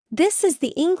This is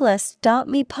the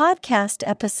Englist.me podcast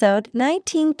episode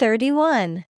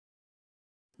 1931.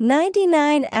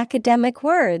 99 academic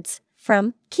words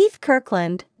from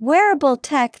Kirkland, Wearable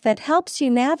tech that helps you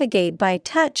navigate by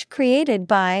touch, created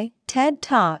by TED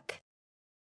Talk.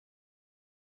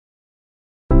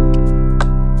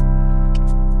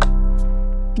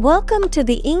 Welcome to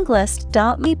the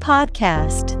Englist.me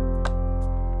podcast.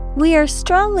 We are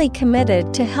strongly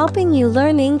committed to helping you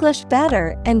learn English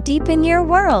better and deepen your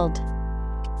world.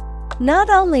 Not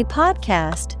only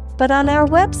podcast, but on our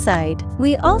website,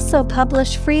 we also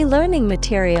publish free learning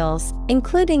materials,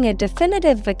 including a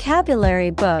definitive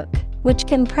vocabulary book, which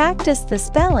can practice the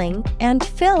spelling and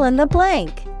fill in the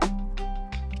blank.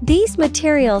 These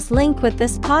materials link with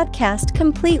this podcast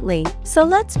completely, so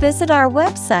let's visit our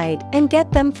website and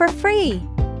get them for free.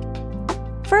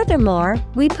 Furthermore,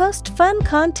 we post fun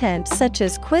content such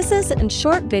as quizzes and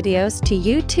short videos to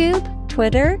YouTube,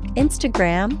 Twitter,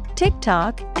 Instagram,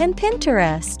 TikTok, and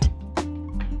Pinterest.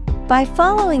 By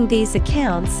following these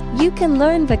accounts, you can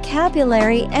learn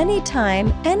vocabulary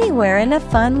anytime, anywhere in a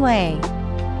fun way.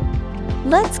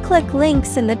 Let's click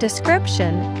links in the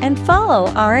description and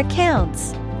follow our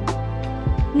accounts.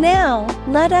 Now,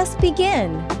 let us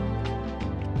begin.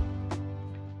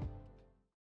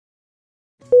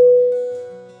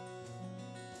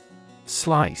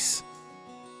 Slice.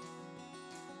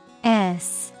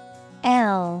 S-L-I-C-E.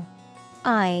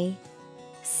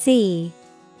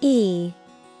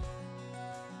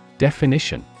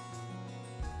 Definition: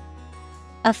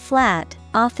 a flat,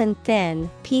 often thin,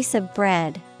 piece of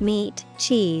bread, meat,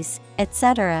 cheese,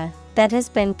 etc., that has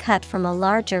been cut from a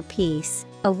larger piece,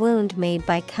 a wound made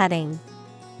by cutting.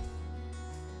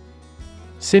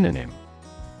 Synonym: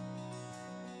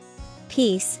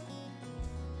 piece,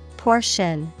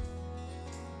 portion,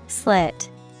 slit.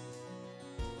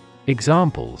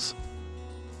 Examples: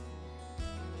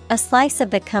 a slice of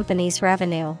the company's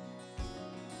revenue.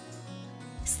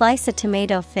 Slice a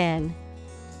tomato thin.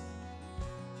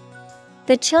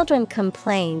 The children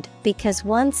complained because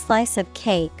one slice of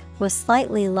cake was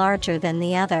slightly larger than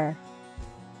the other.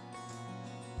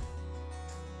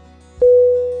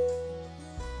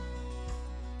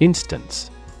 Instance: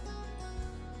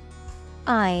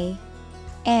 I-N-S-T-A-N-C-E.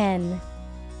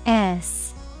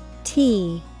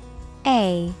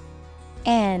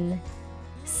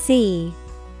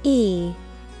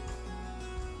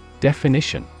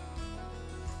 Definition: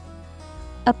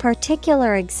 a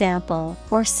particular example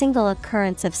or single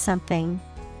occurrence of something.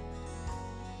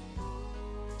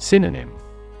 Synonym: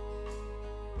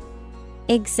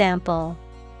 example,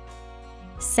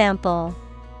 sample,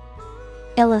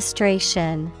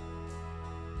 illustration.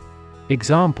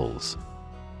 Examples: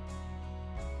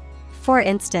 for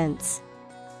instance.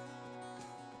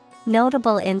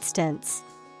 Notable instance.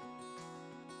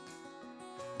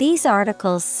 These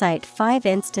articles cite 5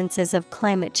 instances of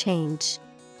climate change.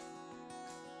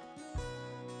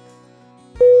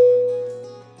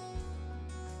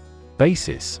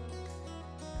 Basis.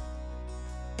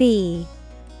 B-A-S-I-S.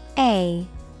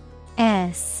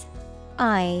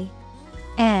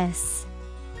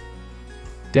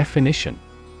 Definition: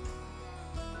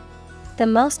 the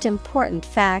most important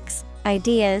facts,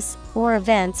 ideas, or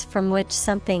events from which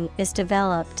something is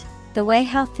developed, the way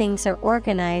how things are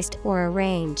organized or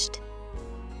arranged.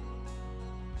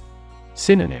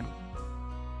 Synonym: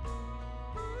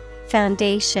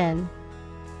 foundation,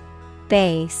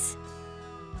 base,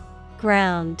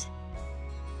 ground.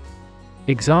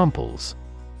 Examples: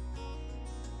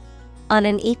 on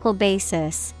an equal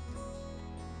basis.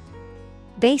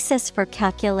 Basis for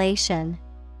calculation.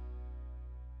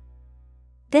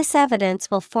 This evidence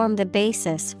will form the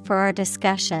basis for our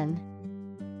discussion.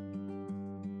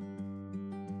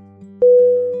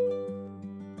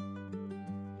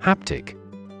 Haptic.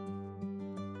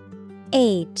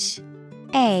 H-A-P-T-I-C.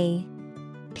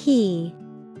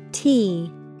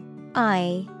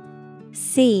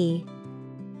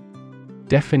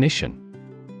 Definition: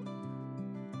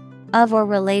 of or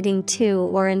relating to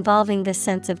or involving the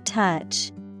sense of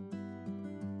touch.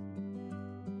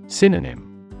 Synonym: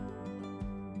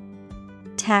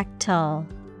 tactile,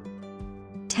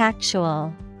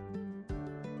 tactual.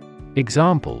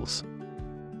 Examples: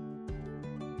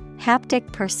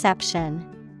 haptic perception,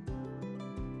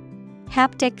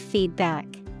 haptic feedback.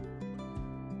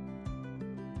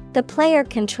 The player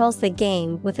controls the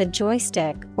game with a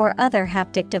joystick or other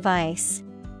haptic device.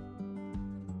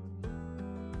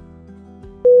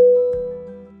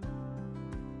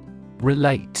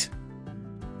 Relate.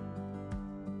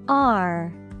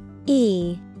 R-E-L-A-T-E.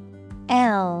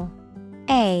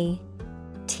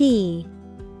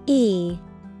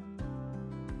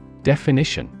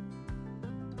 Definition: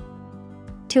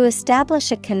 To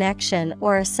establish a connection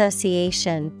or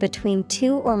association between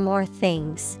two or more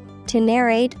things. To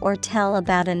narrate or tell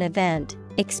about an event,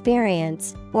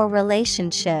 experience, or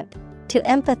relationship. To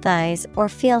empathize or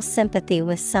feel sympathy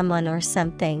with someone or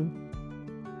something.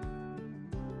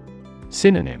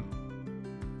 Synonym: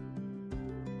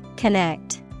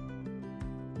 Connect,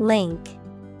 link,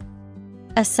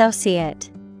 associate.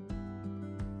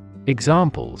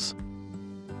 Examples: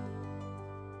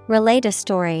 Relate a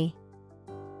story.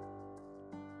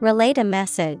 Relate a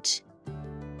message.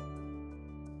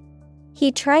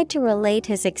 He tried to relate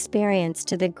his experience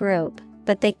to the group,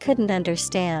 but they couldn't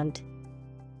understand.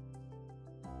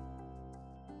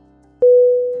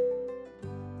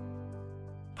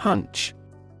 Hunch.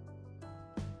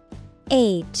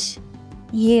 H-U-N-C-H.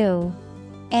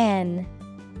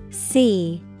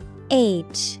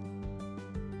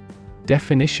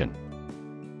 Definition: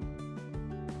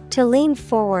 To lean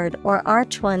forward or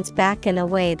arch one's back in a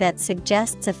way that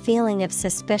suggests a feeling of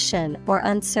suspicion or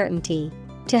uncertainty.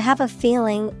 To have a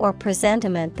feeling or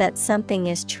presentiment that something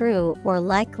is true or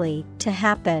likely to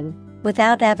happen,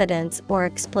 without evidence or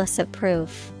explicit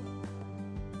proof.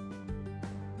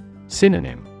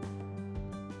 Synonym: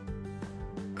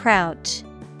 Crouch,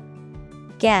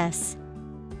 guess,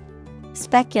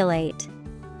 speculate.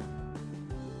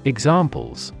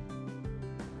 Examples: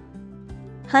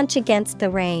 Hunch against the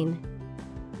rain.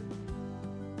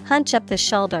 Hunch up the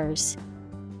shoulders.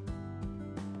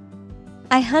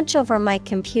 I hunch over my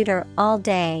computer all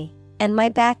day, and my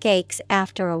back aches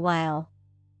after a while.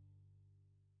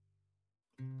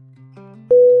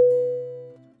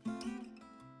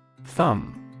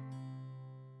 Thumb.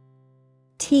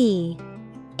 T-H-U-M-B.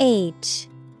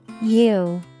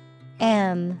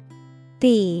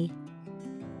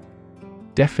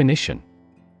 Definition: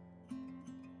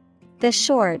 The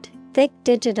short, thick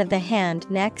digit of the hand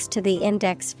next to the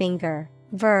index finger.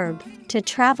 Verb, to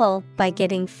travel by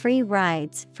getting free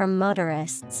rides from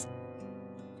motorists.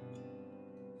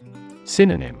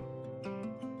 Synonym: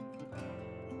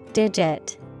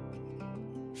 Digit,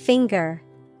 finger,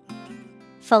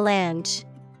 phalange.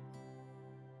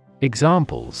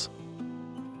 Examples: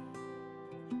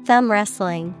 Thumb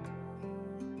wrestling.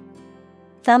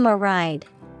 Thumb a ride.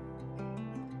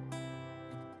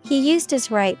 He used his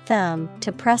right thumb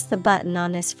to press the button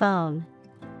on his phone.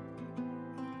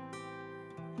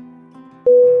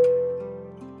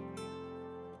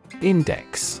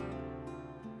 Index.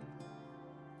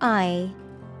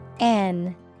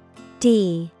 I-N-D-E-X.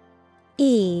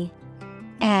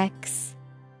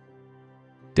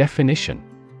 Definition: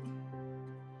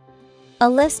 A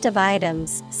list of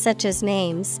items, such as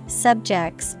names,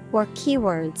 subjects, or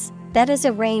keywords, that is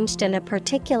arranged in a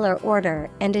particular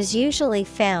order and is usually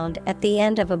found at the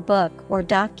end of a book or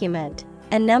document.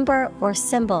 A number or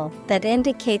symbol that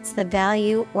indicates the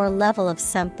value or level of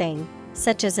something,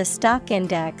 such as a stock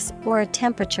index or a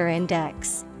temperature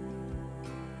index.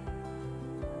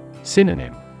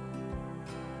 Synonym: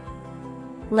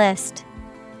 List,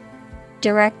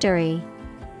 directory,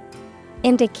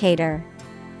 indicator.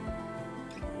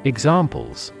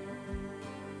 Examples: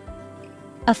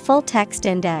 A full text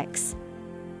index.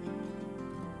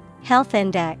 Health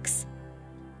index.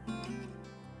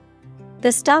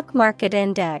 The stock market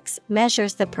index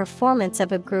measures the performance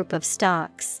of a group of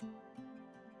stocks.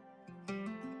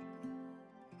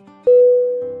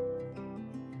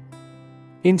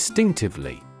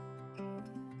 Instinctively.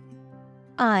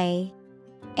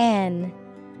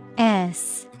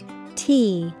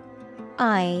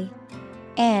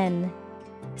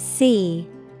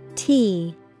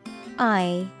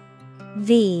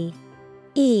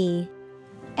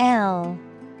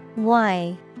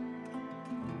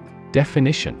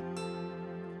 Definition: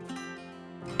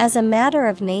 As a matter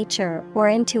of nature or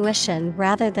intuition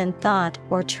rather than thought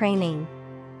or training.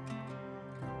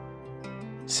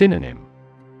 Synonym: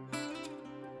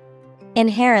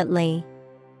 Inherently,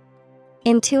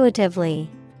 intuitively,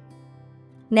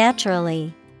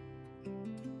 naturally.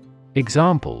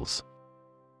 Examples: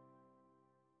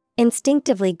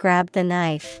 Instinctively grab the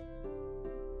knife.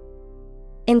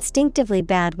 Instinctively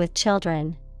bad with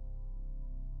children.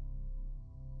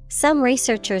 Some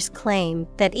researchers claim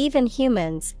that even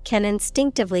humans can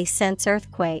instinctively sense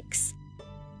earthquakes.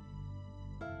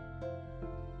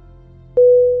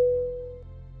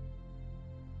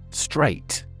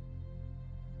 Straight.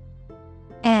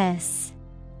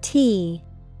 S-T-R-A-I-G-H-T.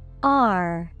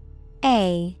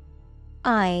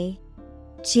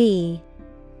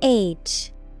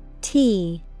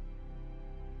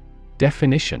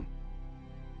 Definition: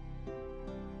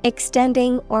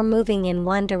 Extending or moving in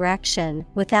one direction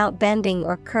without bending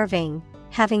or curving,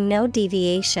 having no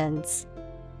deviations.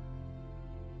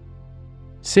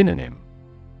 Synonym: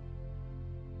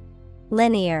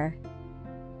 linear,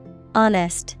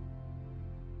 honest,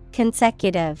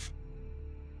 consecutive.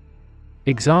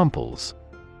 Examples: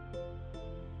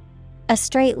 a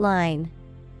straight line,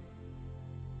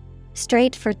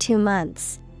 straight for 2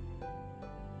 months.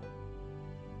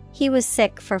 He was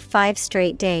sick for 5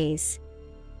 straight days.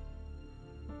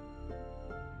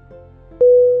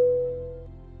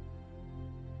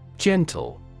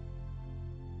 Gentle.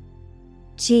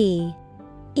 G-E-N-T-L-E.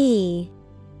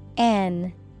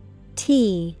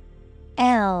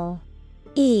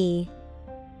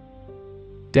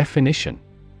 Definition: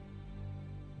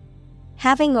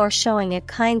 having or showing a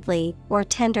kindly or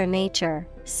tender nature,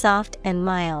 soft and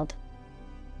mild.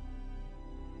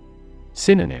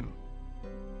 Synonym: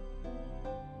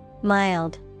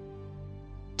 Mild,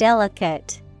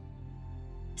 delicate,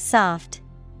 soft.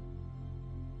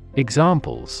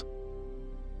 Examples: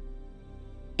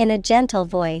 in a gentle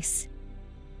voice,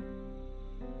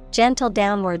 gentle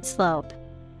downward slope.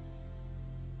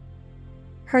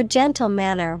 Her gentle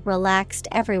manner relaxed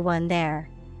everyone there.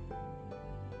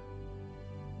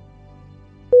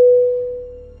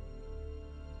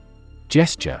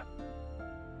 Gesture.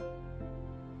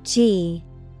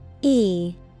 G-E-S-T-U-R-E.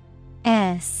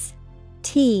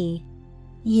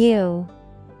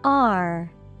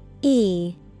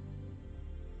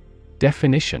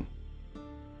 Definition: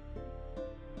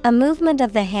 a movement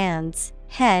of the hands,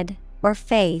 head, or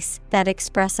face that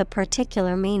express a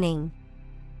particular meaning.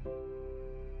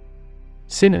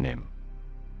 Synonym: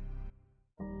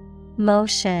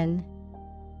 motion,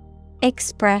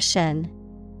 expression,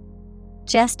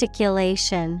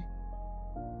 gesticulation.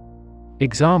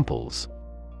 Examples: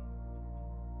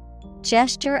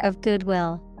 gesture of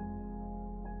goodwill,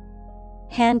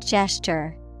 hand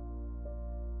gesture.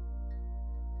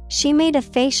 She made a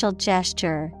facial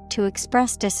gesture to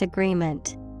express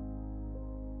disagreement.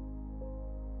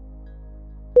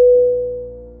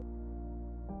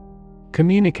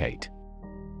 Communicate.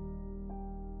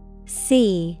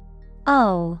 C-O-M-M-U-N-I-C-A-T-E.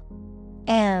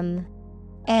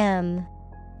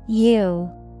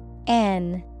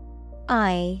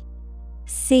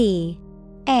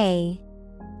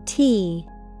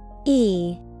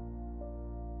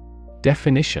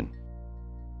 Definition: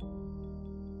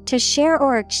 to share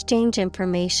or exchange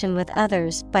information with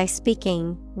others by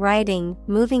speaking, writing,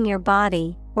 moving your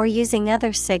body, or using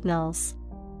other signals.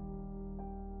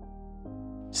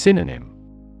 Synonym: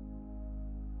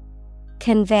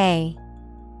 convey,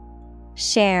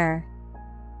 share,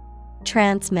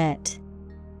 transmit.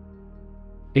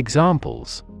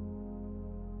 Examples: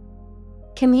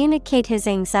 communicate his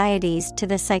anxieties to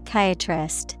the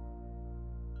psychiatrist.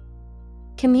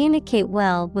 Communicate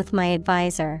well with my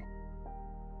advisor.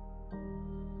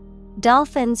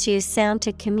 Dolphins use sound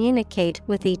to communicate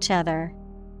with each other.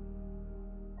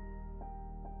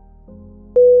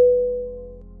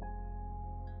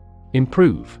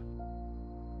 Improve.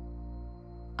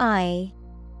 I-M-P-R-O-V-E.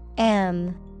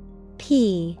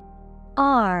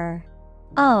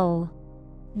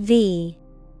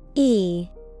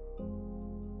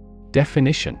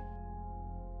 Definition: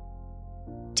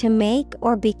 to make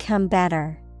or become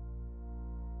better.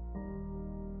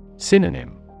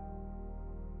 Synonym: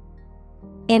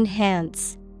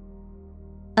 enhance,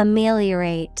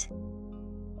 ameliorate,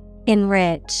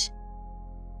 enrich.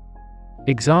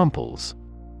 Examples: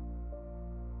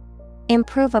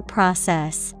 improve a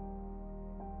process.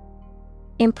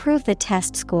 Improve the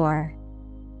test score.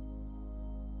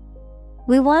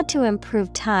 We want to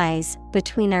improve ties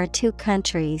between our two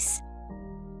countries.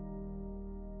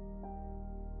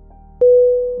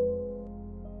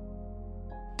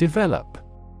 Develop.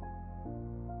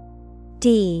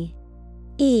 D-E-V-E-L-O-P.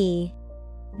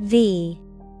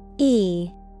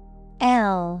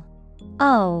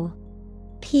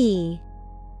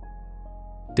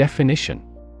 Definition: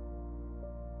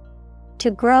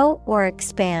 to grow or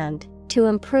expand, to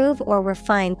improve or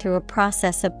refine through a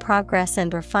process of progress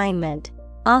and refinement,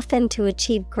 often to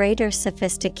achieve greater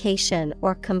sophistication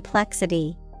or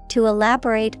complexity, to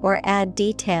elaborate or add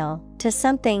detail to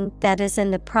something that is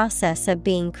in the process of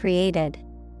being created.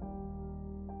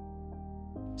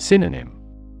 Synonym: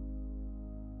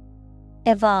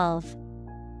 evolve,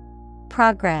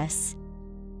 progress,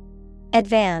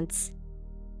 advance.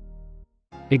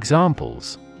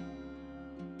 Examples: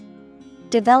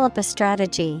 develop a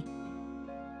strategy.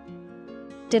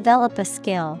 Develop a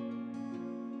skill.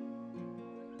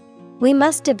 We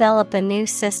must develop a new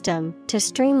system to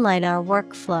streamline our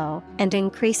workflow and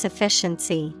increase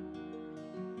efficiency.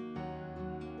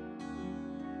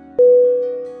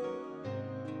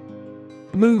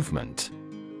 Movement.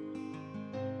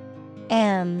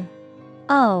 M-O-V-E-M-E-N-T.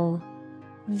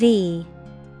 V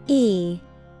E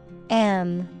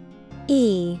M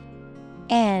E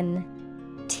N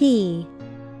T.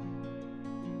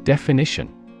 Definition: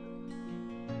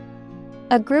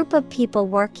 a group of people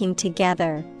working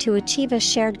together to achieve a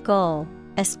shared goal,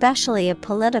 especially a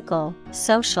political,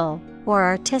 social, or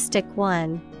artistic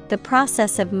one, the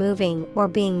process of moving or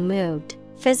being moved,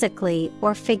 physically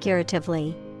or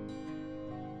figuratively.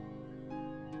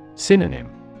 Synonym: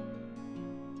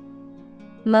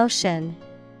 Motion,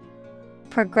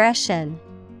 progression,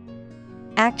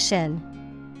 action.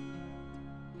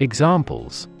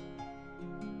 Examples: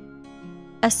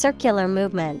 a circular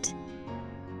movement,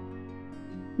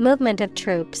 movement of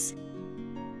troops.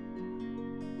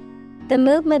 The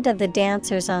movement of the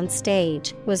dancers on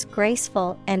stage was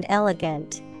graceful and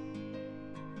elegant.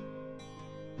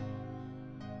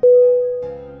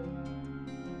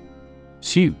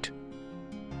 Suit.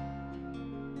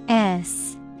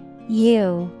 S-U-I-T.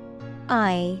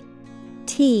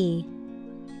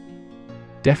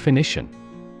 Definition: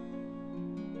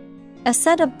 a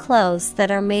set of clothes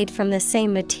that are made from the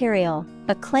same material,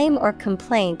 a claim or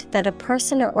complaint that a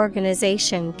person or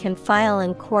organization can file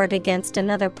in court against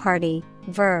another party.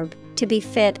 Verb, to be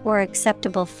fit or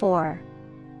acceptable for.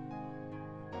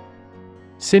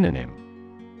 Synonym: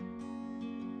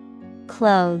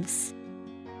 clothes,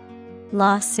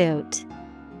 lawsuit.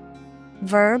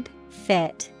 Verb,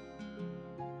 fit.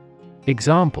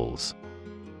 Examples: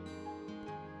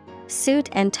 suit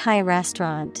and tie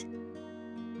restaurant,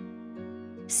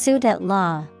 suit at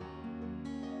law.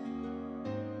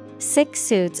 6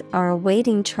 suits are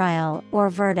awaiting trial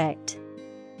or verdict.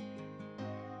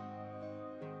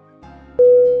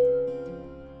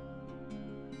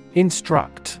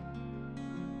 Instruct.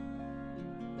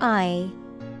 I-N-S-T-R-U-C-T.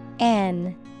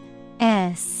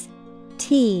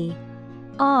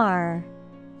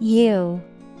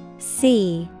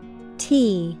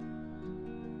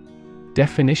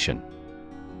 Definition: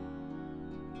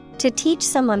 to teach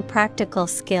someone practical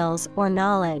skills or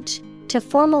knowledge, to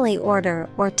formally order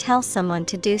or tell someone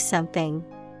to do something.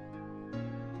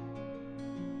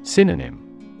 Synonym: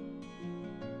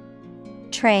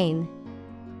 train,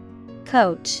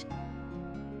 coach,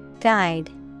 guide.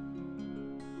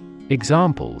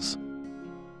 Examples: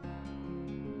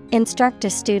 instruct a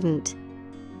student,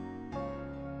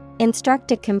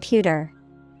 instruct a computer.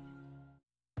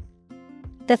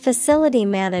 The facility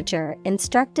manager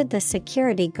instructed the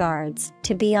security guards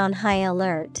to be on high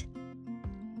alert.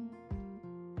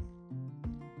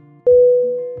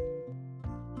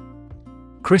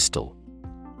 Crystal.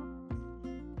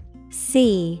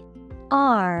 C-R-Y-S-T-A-L.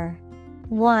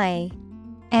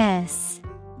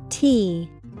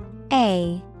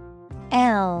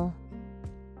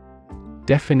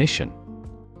 Definition: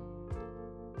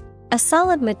 a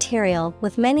solid material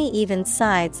with many even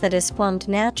sides that is formed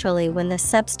naturally when the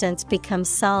substance becomes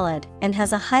solid and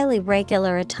has a highly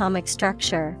regular atomic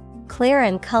structure. Clear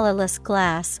and colorless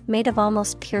glass made of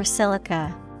almost pure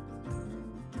silica.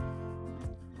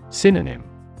 Synonym: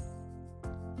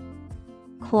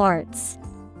 quartz.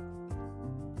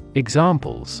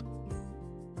 Examples: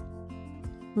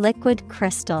 liquid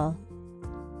crystal,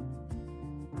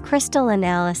 crystal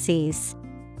analyses.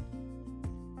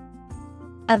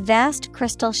 A vast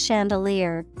crystal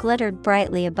chandelier glittered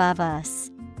brightly above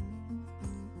us.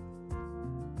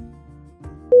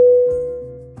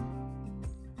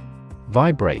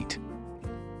 Vibrate.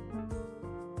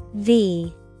 V-I-B-R-A-T-E.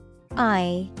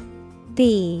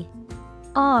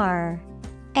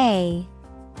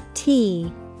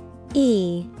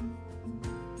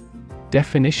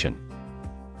 Definition: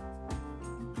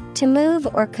 to move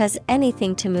or cause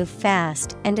anything to move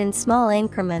fast and in small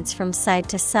increments from side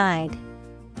to side.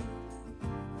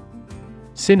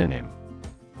 Synonym: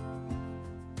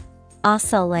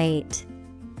 oscillate,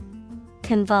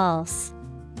 convulse,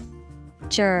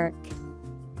 jerk.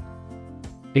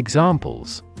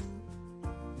 Examples: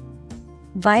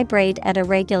 vibrate at a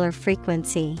regular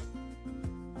frequency,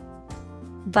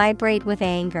 vibrate with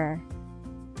anger.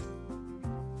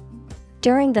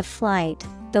 During the flight,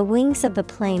 the wings of the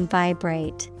plane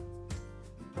vibrate.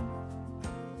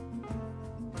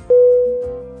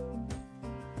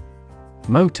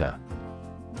 Motor.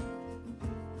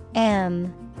 M-O-T-O-R.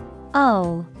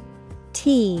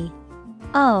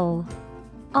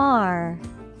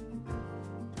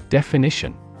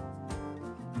 Definition: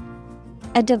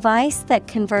 a device that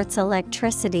converts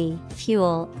electricity,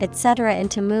 fuel, etc.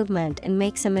 into movement and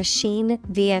makes a machine,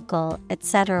 vehicle,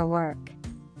 etc. work.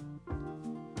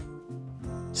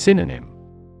 Synonym: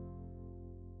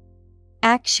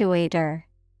 actuator,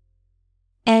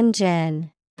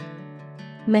 engine,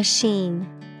 machine.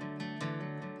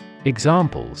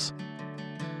 Examples: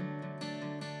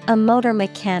 A motor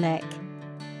mechanic.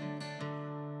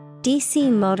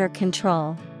 DC motor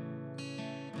control.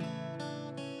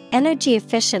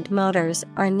 Energy-efficient motors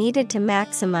are needed to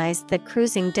maximize the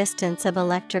cruising distance of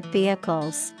electric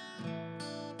vehicles.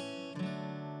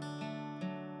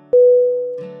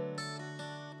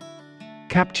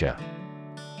 Capture.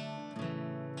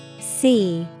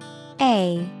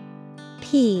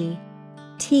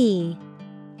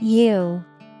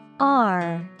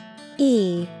 CAPTURE.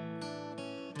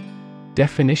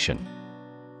 Definition.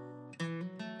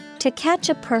 To catch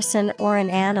a person or an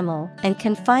animal and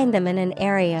confine them in an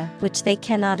area which they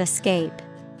cannot escape.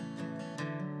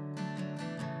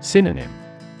 Synonym.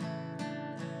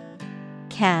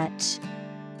 Catch,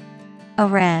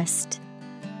 arrest,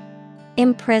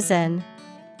 imprison.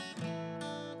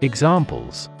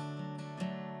 Examples.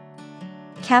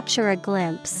 Capture a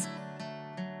glimpse.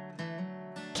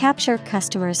 Capture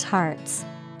customers' hearts.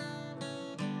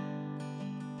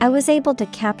 I was able to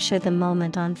capture the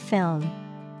moment on film.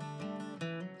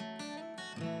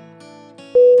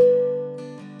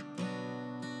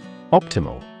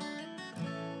 Optimal.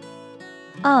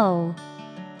 OPTIMAL.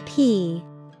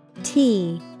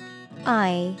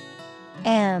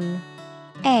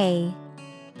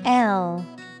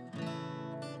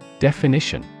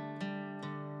 Definition.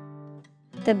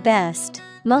 The best,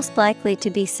 most likely to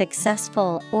be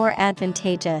successful or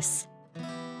advantageous.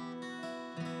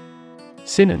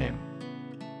 Synonym.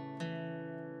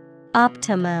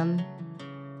 Optimum,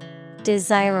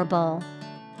 desirable,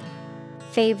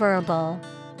 favorable.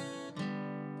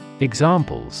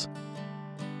 Examples.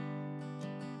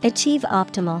 Achieve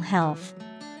optimal health.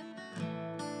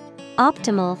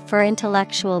 Optimal for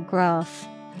intellectual growth.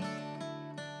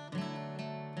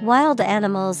 Wild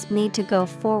animals need to go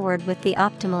forward with the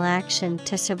optimal action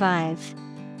to survive.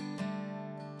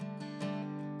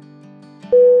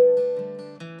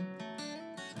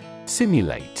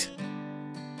 Simulate.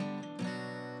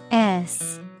 SIMULATE.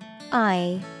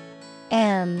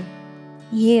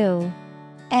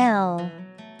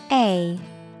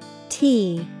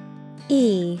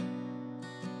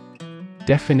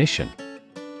 Definition.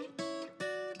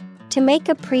 To make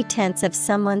a pretense of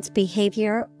someone's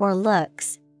behavior or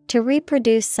looks. To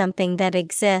reproduce something that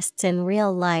exists in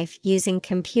real life using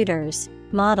computers,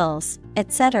 models,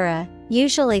 etc.,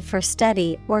 usually for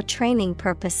study or training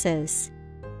purposes.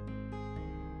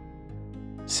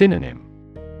 Synonym.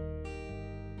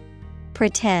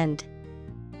 Pretend,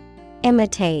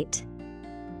 imitate,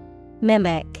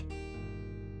 mimic.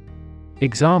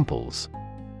 Examples.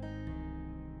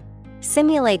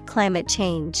 Simulate climate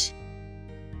change.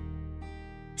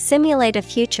 Simulate a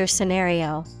future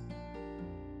scenario.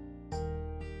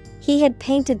 He had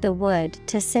painted the wood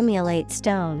to simulate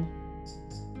stone.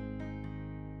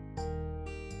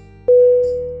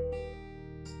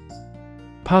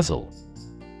 Puzzle.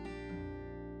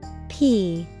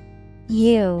 PUZZLE.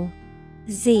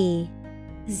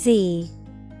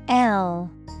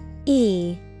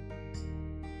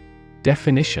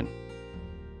 Definition.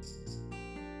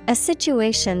 A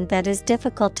situation that is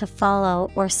difficult to follow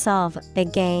or solve, a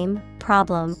game,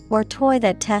 problem, or toy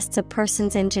that tests a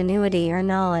person's ingenuity or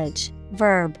knowledge.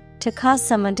 Verb, to cause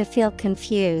someone to feel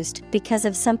confused because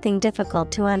of something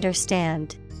difficult to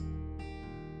understand.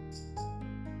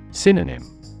 Synonym.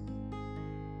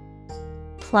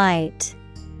 Plight,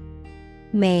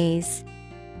 maze.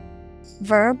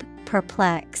 Verb,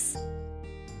 perplex.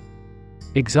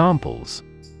 Examples.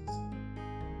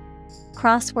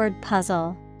 Crossword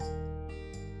puzzle.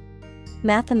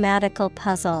 Mathematical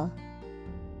puzzle.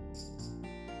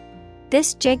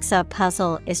 This jigsaw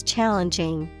puzzle is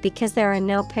challenging because there are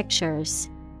no pictures.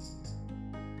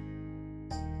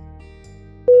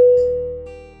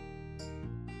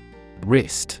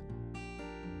 Wrist.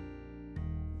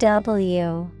 WRIST.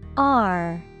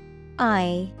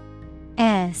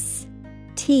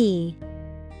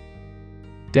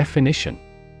 Definition.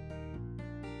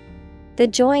 The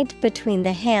joint between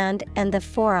the hand and the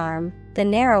forearm, the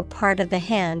narrow part of the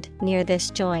hand near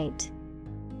this joint.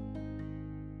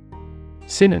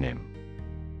 Synonym.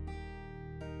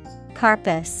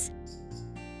 Carpus.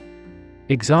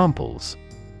 Examples.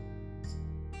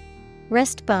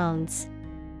 Wrist bones.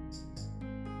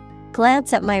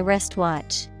 Glance at my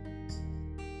wristwatch.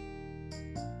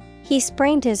 He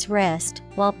sprained his wrist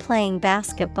while playing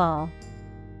basketball.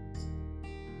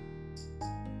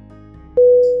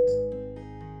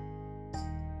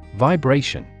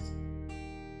 Vibration.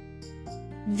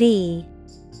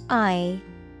 VIBRATION.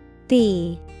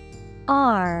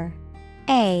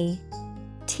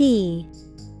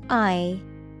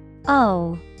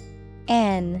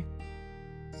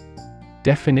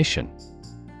 Definition.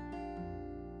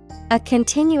 A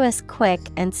continuous quick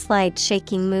and slight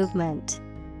shaking movement.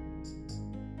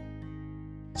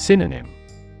 Synonym: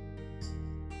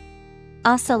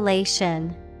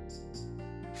 Oscillation,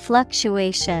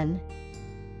 fluctuation,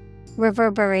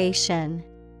 reverberation.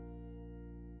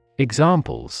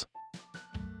 Examples: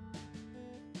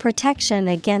 Protection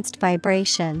against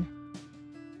vibration.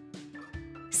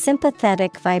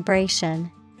 Sympathetic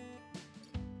vibration.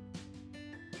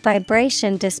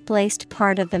 Vibration displaced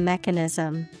part of the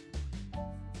mechanism.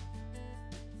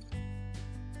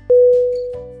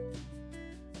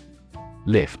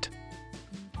 Lift.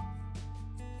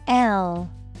 L-I-F-T.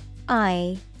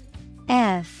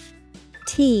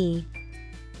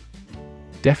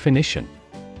 Definition: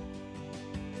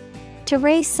 To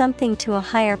raise something to a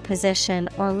higher position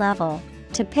or level,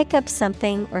 to pick up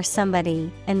something or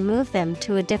somebody and move them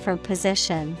to a different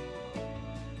position.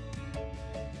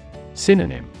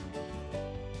 Synonym: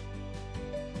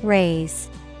 Raise,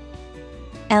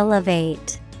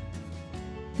 elevate,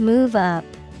 move up.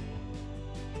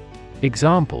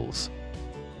 Examples: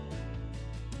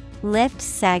 Lift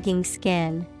sagging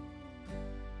skin.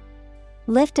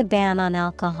 Lift a ban on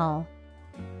alcohol.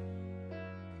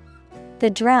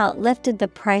 The drought lifted the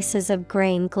prices of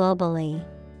grain globally.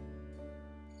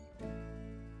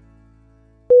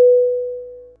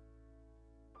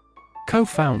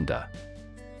 Co-founder.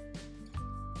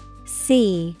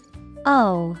 C-O-F-O-U-N-D-E-R.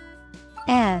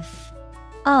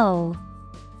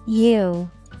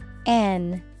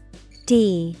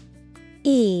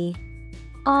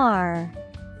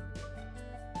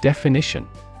 Definition: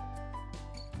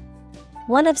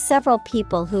 One of several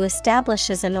people who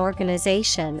establishes an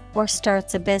organization or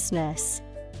starts a business.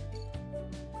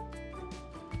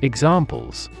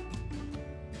 Examples: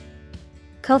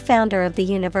 Co-founder of the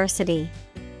university.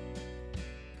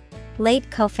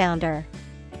 Late co-founder.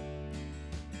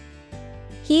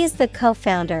 He is the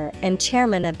co-founder and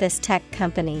chairman of this tech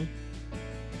company.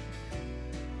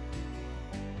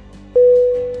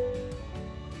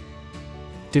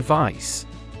 Device.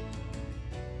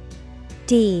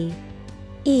 D-E-V-I-C-E.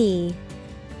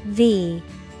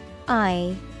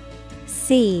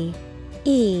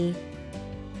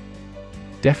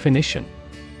 Definition: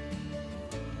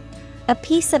 A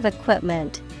piece of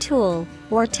equipment, tool,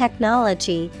 or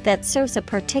technology that serves a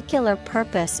particular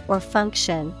purpose or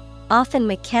function, often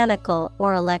mechanical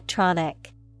or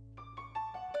electronic.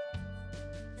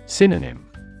 Synonym: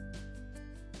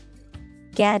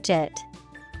 Gadget,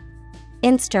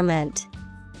 instrument,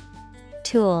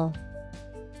 tool.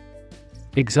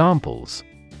 Examples: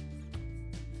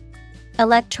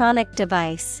 Electronic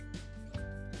device.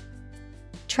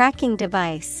 Tracking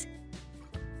device.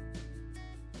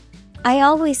 I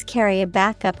always carry a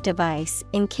backup device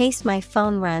in case my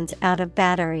phone runs out of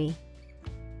battery.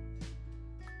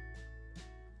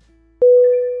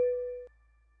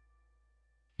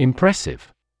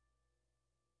 Impressive.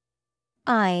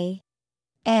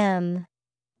 I-M-P-R-E-S-S-I-V-E.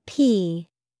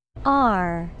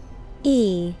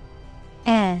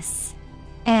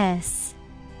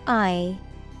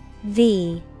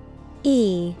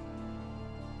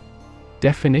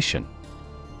 Definition: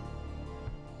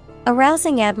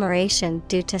 Arousing admiration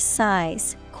due to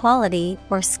size, quality,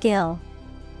 or skill.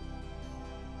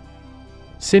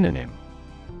 Synonym: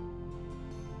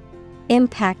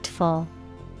 Impactful,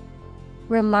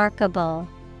 remarkable,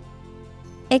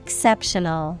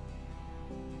 exceptional.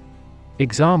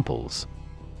 Examples: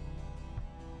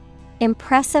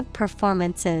 Impressive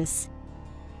performances.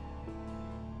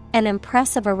 An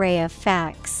impressive array of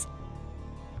facts.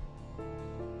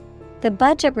 The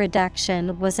budget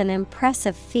reduction was an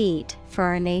impressive feat for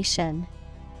our nation.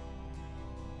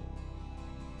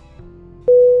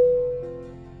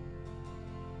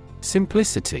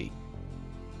 Simplicity.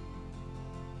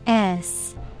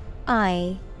 S-I-M-P-L-I-C-I-T-Y.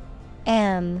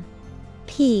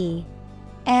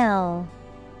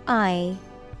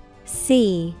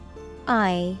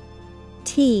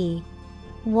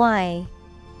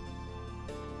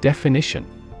 Definition: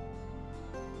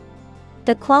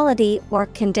 The quality or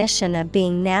condition of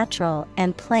being natural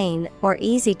and plain or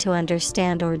easy to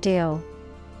understand or do.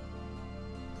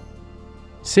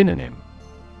 Synonym: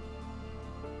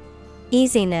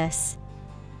 Easiness,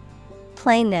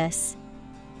 plainness,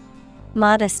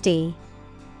 modesty.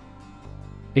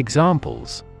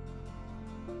 Examples: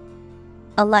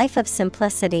 A life of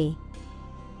simplicity.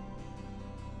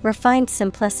 Refined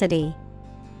simplicity.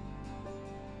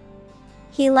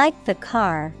 He liked the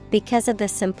car because of the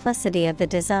simplicity of the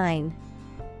design.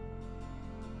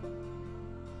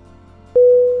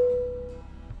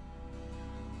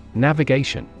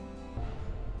 Navigation.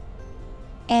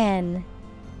 N-A-V-I-G-A-T-I-O-N.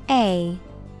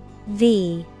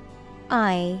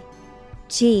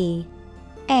 G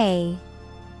A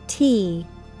T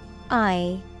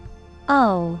I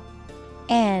O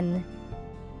N.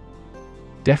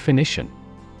 Definition: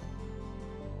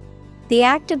 the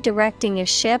act of directing a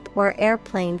ship or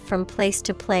airplane from place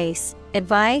to place,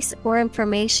 advice or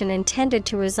information intended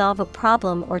to resolve a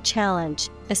problem or challenge,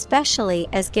 especially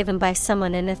as given by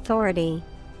someone in authority.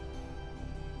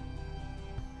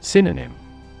 Synonym: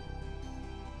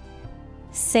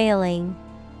 sailing,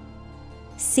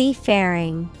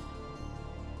 seafaring,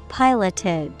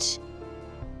 pilotage.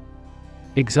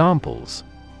 Examples: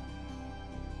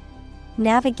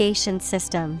 navigation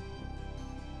system,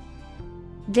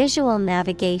 visual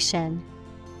navigation.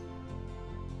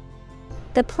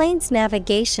 The plane's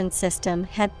navigation system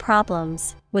had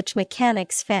problems, which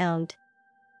mechanics found.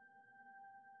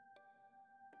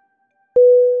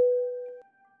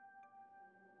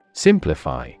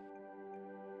 Simplify.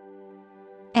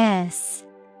 S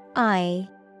I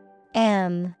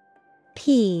M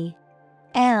P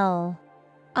L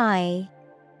I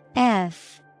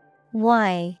F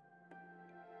Y.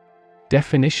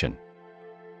 Definition: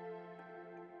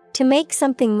 to make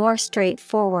something more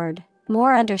straightforward,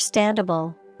 more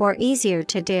understandable, or easier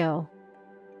to do.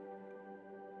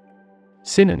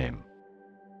 Synonym: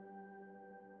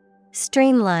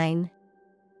 streamline,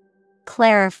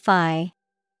 clarify,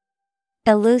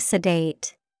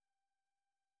 elucidate.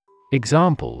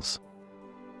 Examples: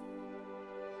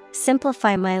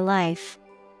 simplify my life,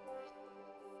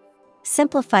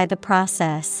 simplify the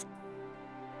process.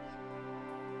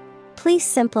 Please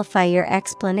simplify your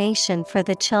explanation for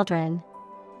the children.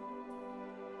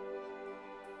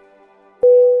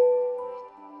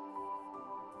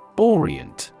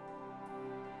 Orient.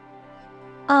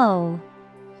 O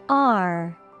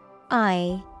R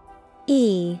I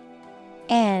E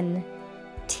N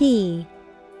T.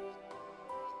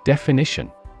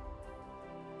 Definition: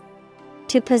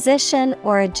 to position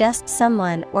or adjust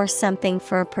someone or something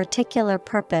for a particular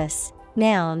purpose.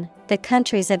 Noun, the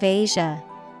countries of Asia.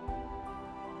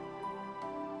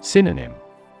 Synonym: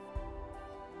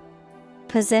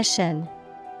 position,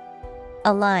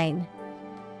 align,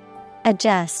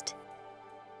 adjust.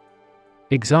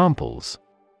 Examples: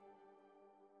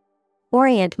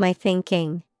 orient my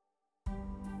thinking.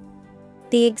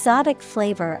 The exotic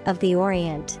flavor of the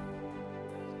Orient.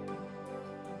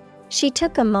 She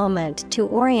took a moment to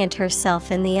orient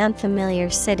herself in the unfamiliar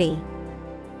city.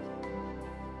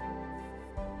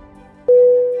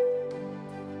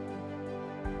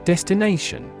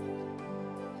 Destination.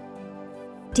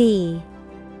 D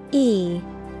E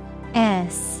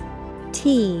S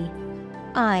T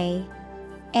I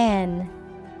N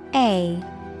A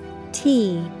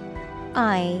T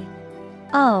I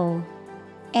O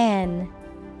N.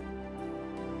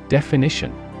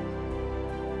 Definition: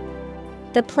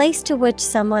 the place to which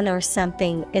someone or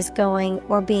something is going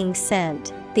or being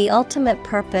sent, the ultimate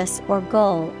purpose or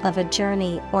goal of a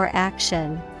journey or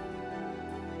action.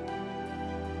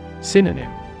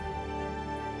 Synonym: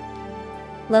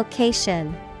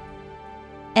 location,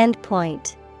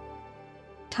 endpoint,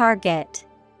 target.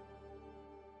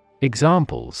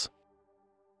 Examples: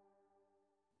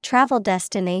 travel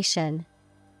destination,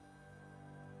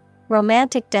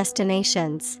 romantic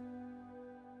destinations.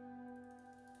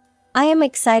 I am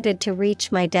excited to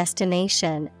reach my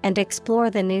destination and explore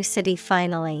the new city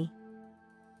finally.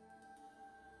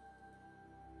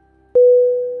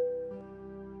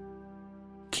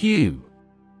 Cue.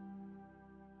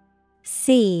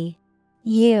 C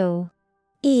U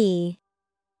E.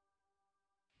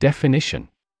 Definition: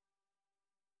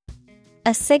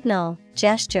 a signal,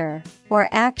 gesture, or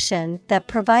action that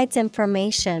provides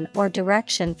information or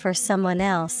direction for someone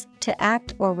else to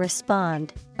act or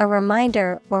respond, a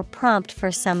reminder or prompt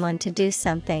for someone to do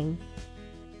something.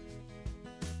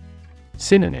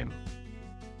 Synonym: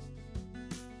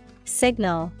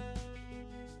 signal,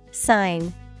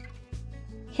 sign,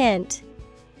 hint.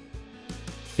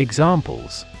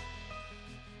 Examples: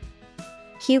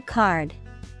 cue card,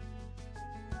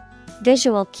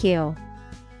 visual cue.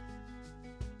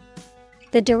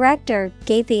 The director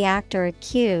gave the actor a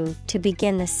cue to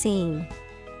begin the scene.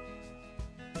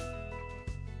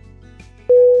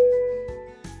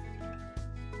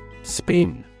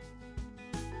 Spin.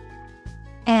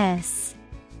 S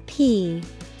P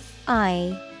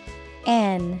I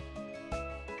N.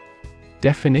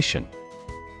 Definition: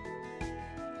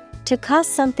 to cause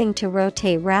something to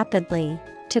rotate rapidly,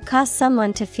 to cause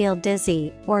someone to feel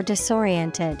dizzy or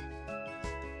disoriented.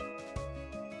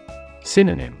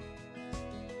 Synonym: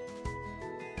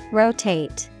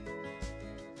 rotate,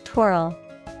 twirl,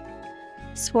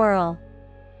 swirl.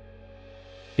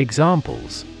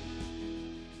 Examples: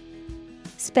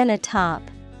 Spin a top.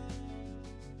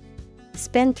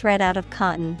 Spin thread out of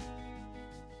cotton.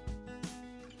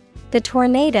 The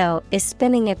tornado is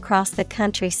spinning across the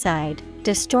countryside,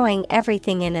 destroying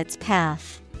everything in its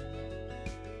path.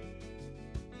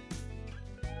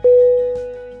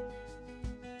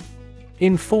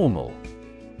 Informal.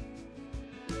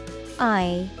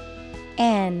 INFORMAL.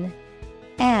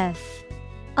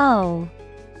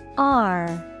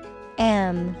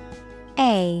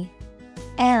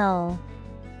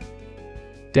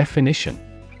 Definition: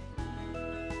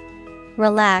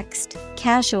 relaxed,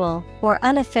 casual, or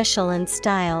unofficial in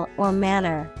style or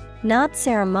manner, not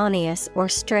ceremonious or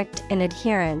strict in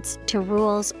adherence to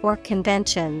rules or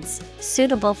conventions,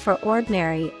 suitable for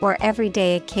ordinary or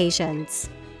everyday occasions.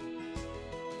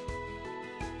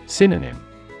 Synonym: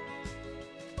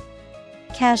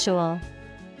 casual,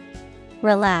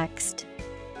 relaxed,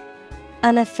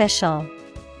 unofficial.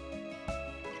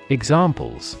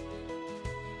 Examples: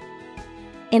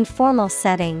 informal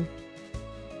setting,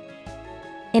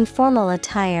 informal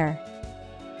attire.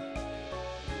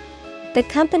 The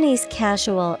company's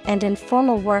casual and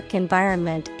informal work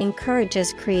environment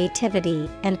encourages creativity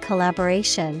and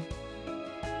collaboration.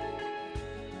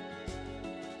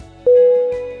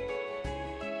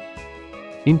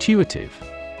 Intuitive.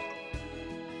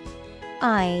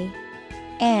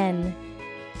 INTUITIVE.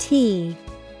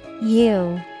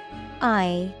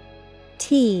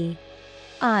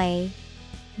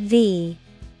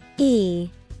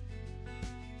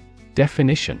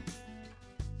 Definition: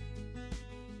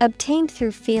 obtained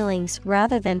through feelings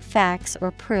rather than facts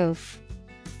or proof.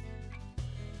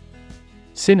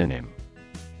 Synonym: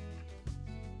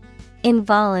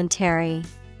 involuntary,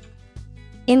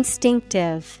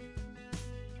 instinctive,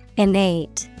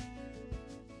 innate.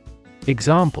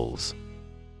 Examples: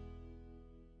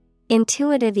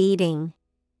 intuitive eating,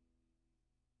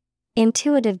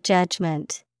 intuitive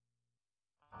judgment.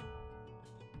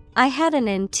 I had an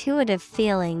intuitive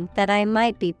feeling that I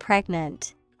might be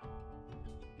pregnant.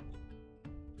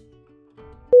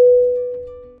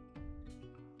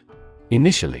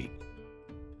 Initially.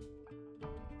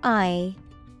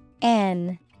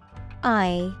 INITIALLY.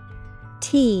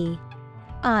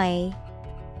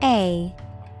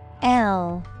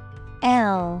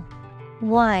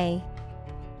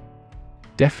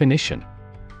 Definition: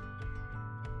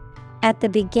 at the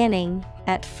beginning,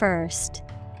 at first.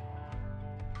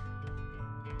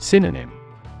 Synonym: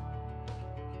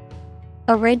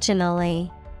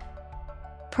 originally,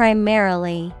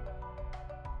 primarily,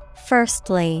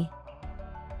 firstly.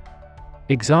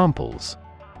 Examples: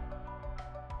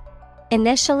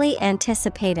 initially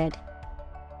anticipated,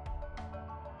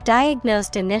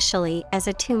 diagnosed initially as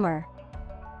a tumor.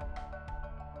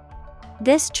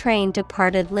 This train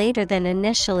departed later than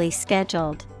initially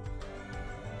scheduled.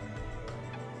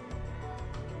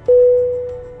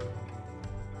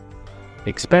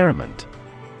 Experiment.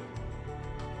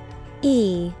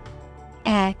 EXPERIMENT.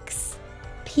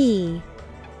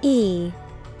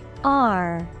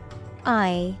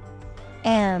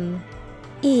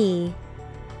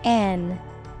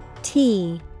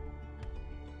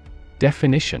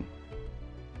 Definition: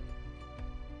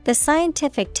 the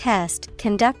scientific test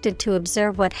conducted to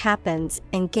observe what happens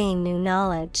and gain new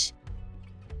knowledge.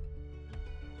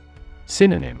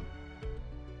 Synonym: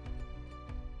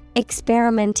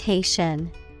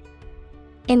 experimentation,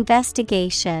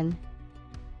 investigation.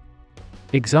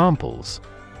 Examples: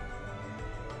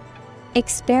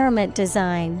 experiment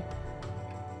design,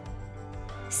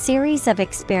 series of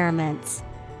experiments.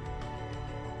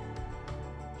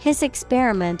 His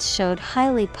experiments showed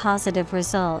highly positive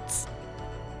results.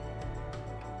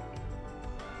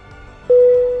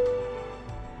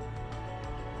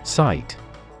 Sight.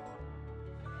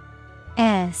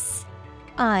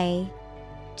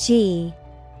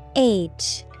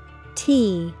 SIGHT.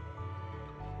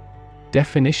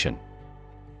 Definition: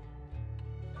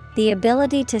 the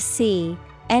ability to see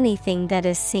anything that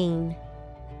is seen.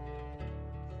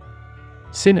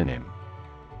 Synonym: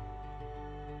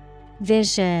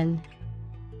 vision,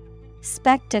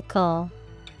 spectacle,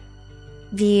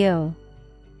 view.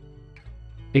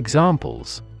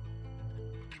 Examples: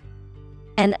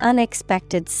 an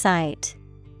unexpected sight,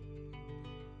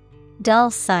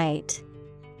 dull sight.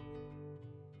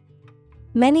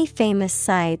 Many famous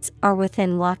sights are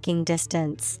within walking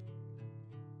distance.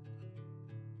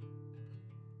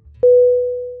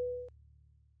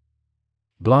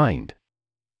 Blind.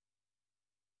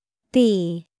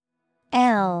 BLIND.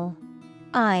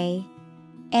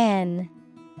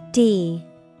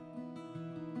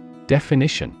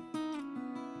 Definition: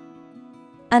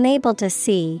 unable to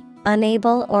see,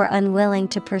 unable or unwilling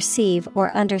to perceive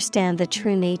or understand the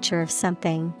true nature of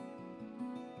something.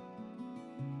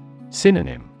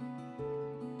 Synonym: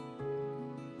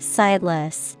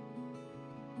 Sightless,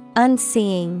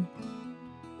 unseeing,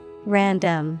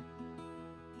 random.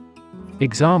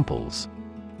 Examples: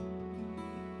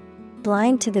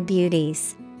 Blind to the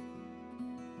beauties,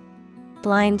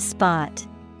 blind spot.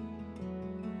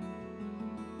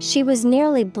 She was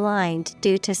nearly blind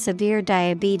due to severe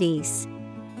diabetes.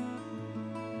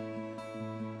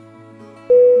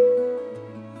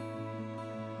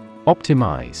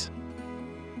 Optimize.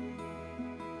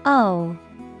 O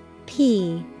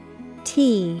P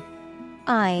T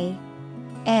I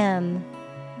M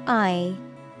I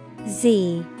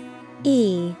Z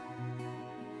E.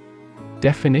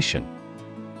 Definition: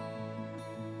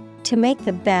 To make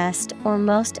the best or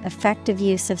most effective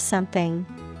use of something.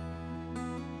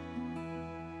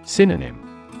 Synonym: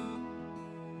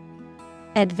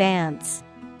 Advance,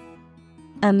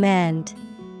 amend,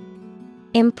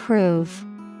 improve.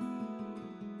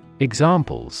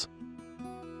 Examples: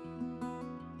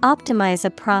 Optimize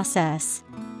a process.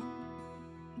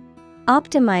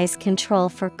 Optimize control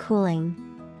for cooling.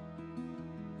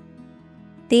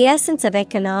 The essence of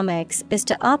economics is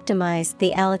to optimize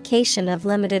the allocation of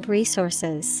limited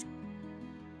resources.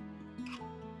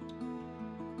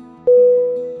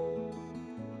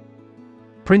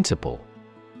 Principle.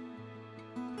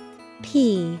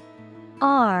 P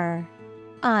R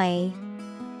I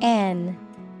N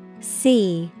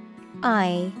C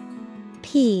I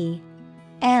P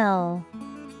L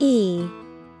E.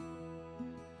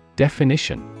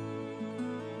 Definition: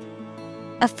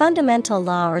 A fundamental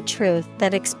law or truth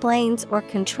that explains or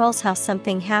controls how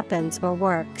something happens or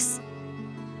works.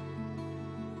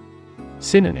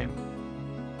 Synonym: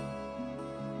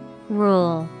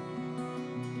 Rule,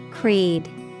 creed,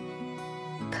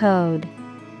 code.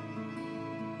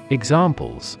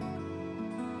 Examples: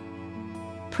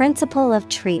 Principle of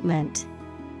treatment.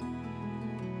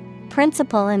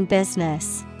 Principle in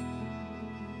business.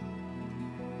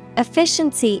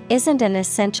 Efficiency isn't an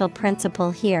essential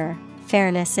principle here,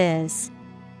 fairness is.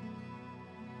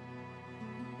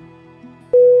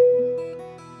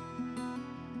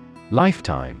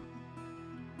 Lifetime.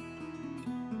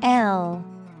 L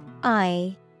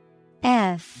I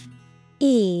F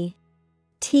E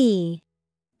T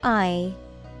I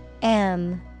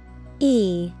M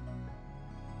E.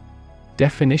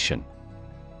 Definition: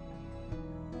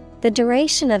 The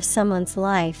duration of someone's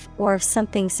life or of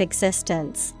something's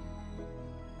existence.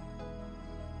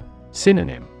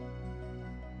 Synonym: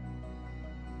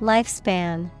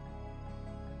 Lifespan,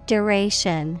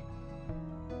 duration.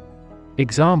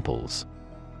 Examples: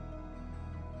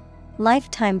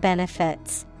 Lifetime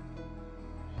benefits.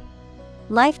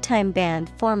 Lifetime ban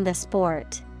form the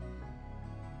sport.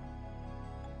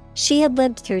 She had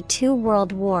lived through 2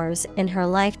 world wars in her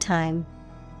lifetime.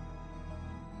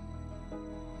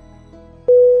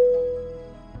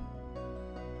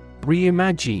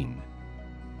 Reimagine.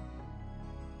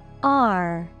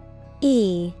 R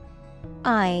E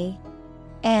I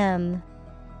M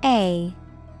A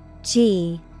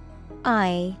G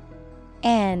I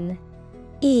N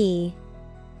E.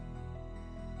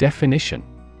 Definition: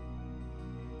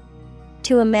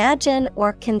 To imagine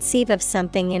or conceive of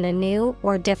something in a new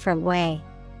or different way.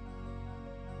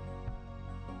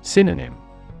 Synonym: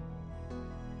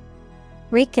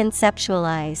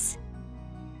 Reconceptualize,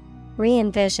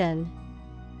 re-envision,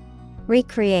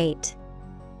 recreate.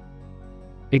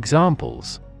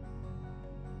 Examples: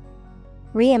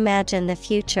 Reimagine the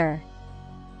future.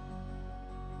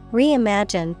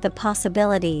 Reimagine the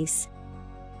possibilities.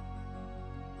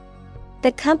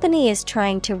 The company is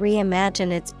trying to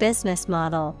reimagine its business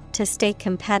model to stay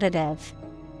competitive.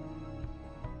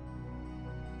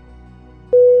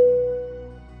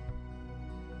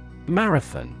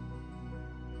 Marathon.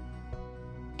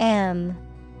 M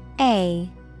A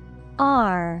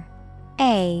R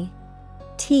A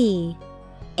T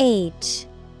H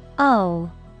O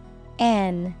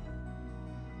N.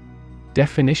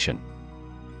 Definition: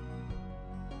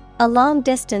 A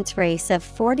long-distance race of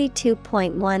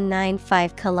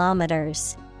 42.195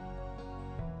 kilometers.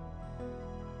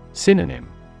 Synonym: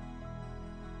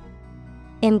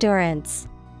 Endurance,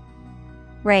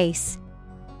 race,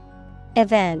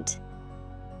 event.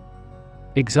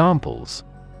 Examples: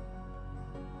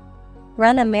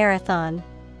 Run a marathon.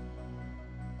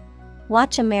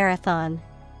 Watch a marathon.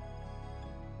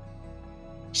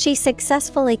 She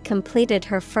successfully completed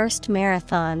her first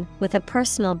marathon with a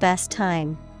personal best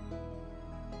time.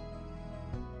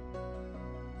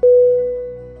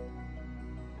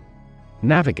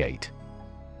 Navigate.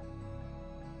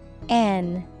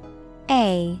 N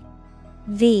A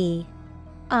V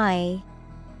I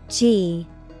G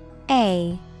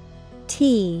A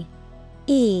T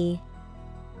E.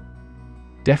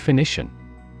 Definition: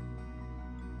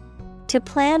 To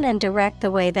plan and direct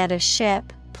the way that a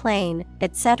ship, plane,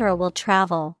 etc. will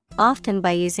travel, often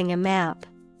by using a map.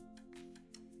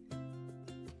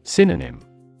 Synonym: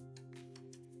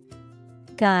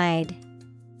 Guide,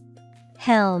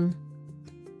 helm,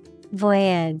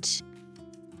 voyage.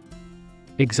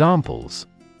 Examples: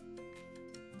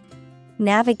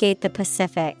 Navigate the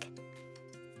Pacific.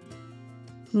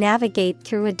 Navigate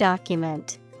through a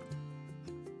document.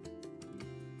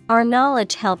 Our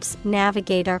knowledge helps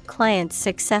navigate our clients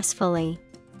successfully.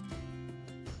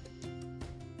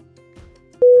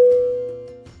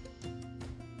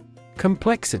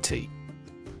 Complexity.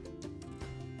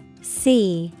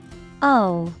 C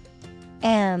O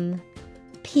M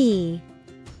P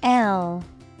L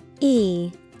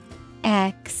E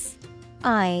X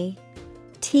I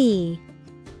T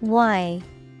Y.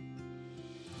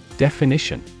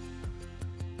 Definition: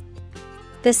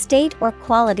 The state or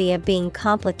quality of being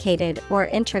complicated or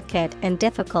intricate and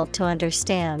difficult to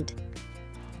understand.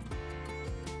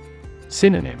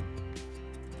 Synonym: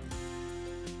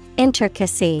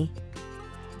 Intricacy,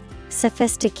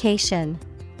 sophistication,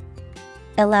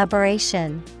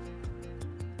 elaboration.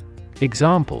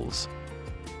 Examples: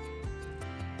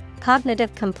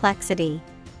 Cognitive complexity.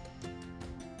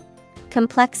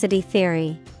 Complexity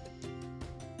theory.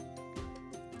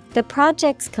 The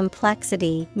project's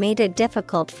complexity made it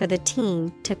difficult for the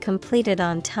team to complete it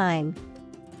on time.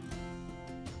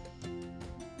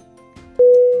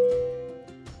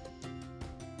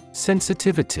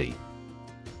 Sensitivity.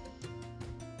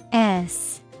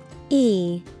 S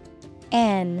E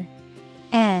N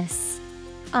S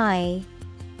I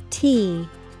T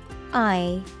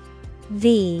I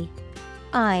V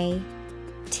I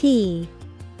T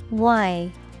Y.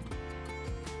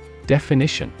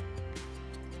 Definition: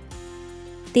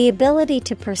 The ability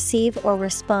to perceive or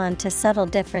respond to subtle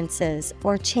differences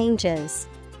or changes.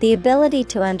 The ability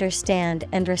to understand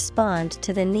and respond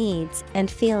to the needs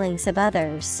and feelings of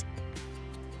others.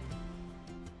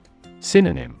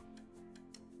 Synonym: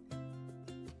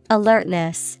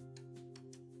 Alertness,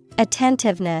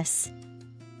 attentiveness,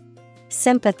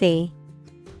 sympathy.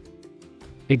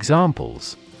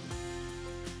 Examples: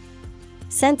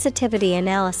 Sensitivity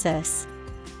analysis.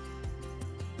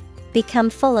 Become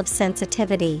full of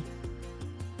sensitivity.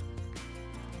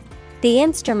 The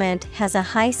instrument has a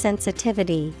high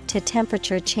sensitivity to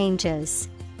temperature changes.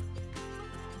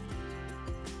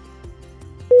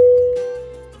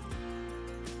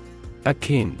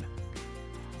 Akin.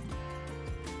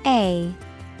 A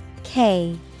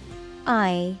K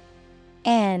I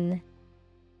N.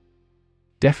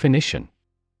 Definition: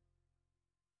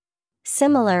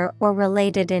 Similar or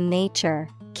related in nature,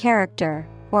 character,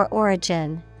 or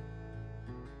origin.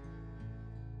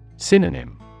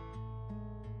 Synonym: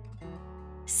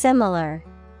 Similar,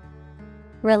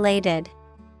 related,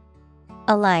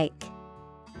 alike.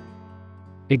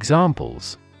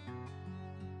 Examples: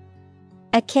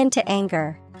 Akin to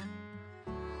anger.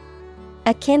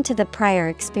 Akin to the prior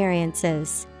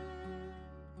experiences.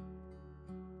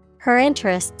 Her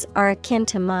interests are akin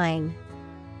to mine.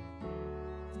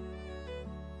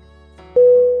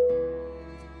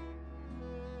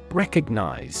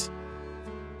 Recognize.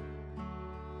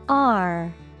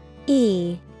 R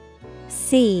E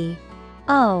C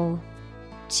O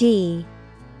G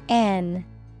N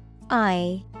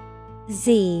I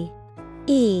Z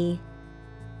E.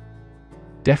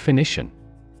 Definition: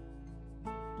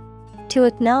 To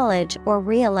acknowledge or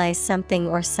realize something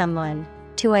or someone,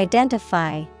 to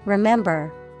identify,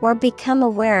 remember, or become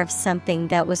aware of something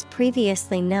that was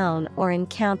previously known or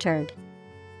encountered.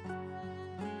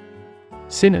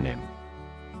 Synonym: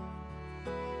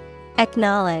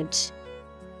 Acknowledge,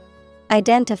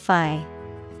 identify,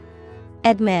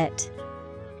 admit.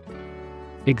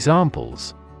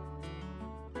 Examples: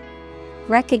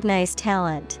 Recognize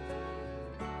talent.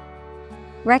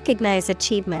 Recognize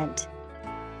achievement.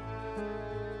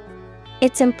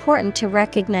 It's important to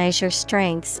recognize your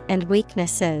strengths and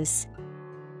weaknesses.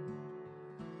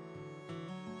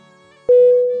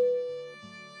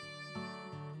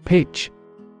 Pitch.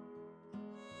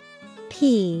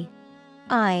 P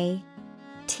I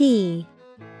T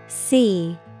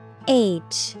C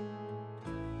H.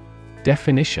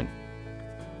 Definition: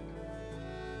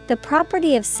 The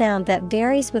property of sound that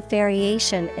varies with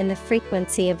variation in the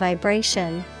frequency of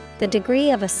vibration, the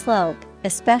degree of a slope,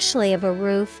 especially of a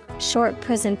roof, short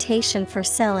presentation for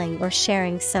selling or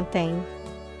sharing something.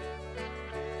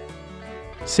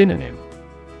 Synonym: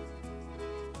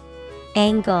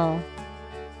 Angle,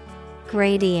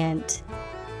 Gradient.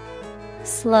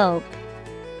 Slope.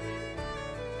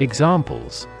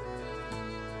 Examples: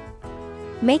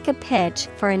 Make a pitch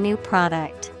for a new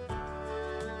product.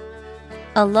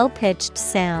 A low-pitched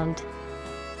sound.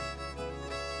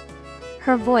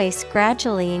 Her voice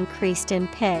gradually increased in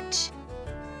pitch.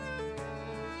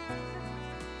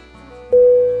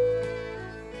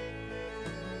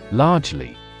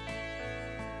 Largely.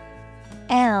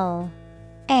 Largely.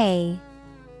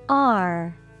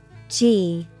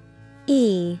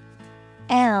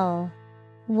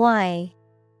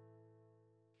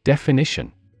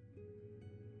 Definition: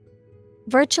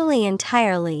 Virtually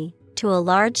entirely, to a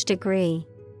large degree.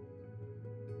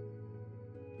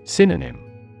 Synonym: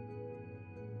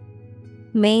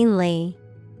 Mainly,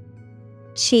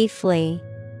 chiefly,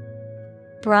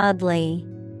 broadly.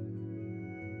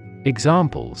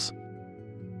 Examples: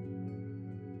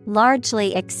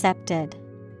 Largely accepted.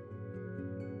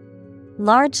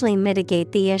 Largely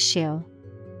mitigate the issue.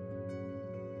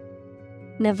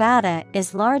 Nevada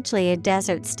is largely a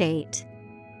desert state.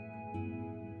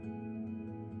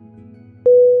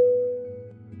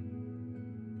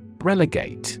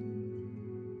 Relegate.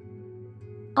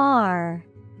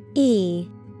 R-E-L-E-G-A-T-E.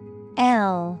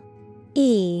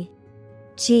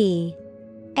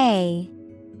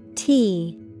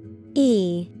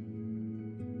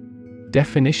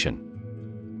 Definition: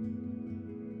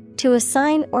 To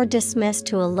assign or dismiss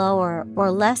to a lower or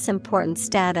less important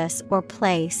status or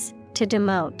place, to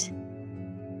demote.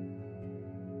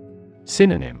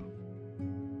 Synonym: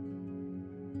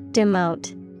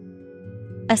 Demote,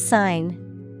 assign,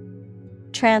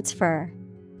 transfer.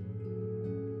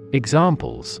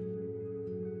 Examples: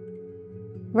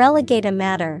 Relegate a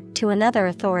matter to another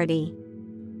authority.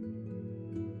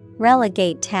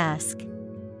 Relegate task.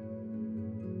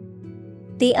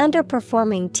 The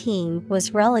underperforming team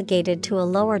was relegated to a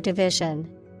lower division.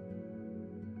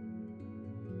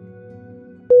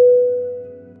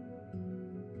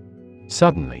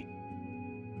 Suddenly.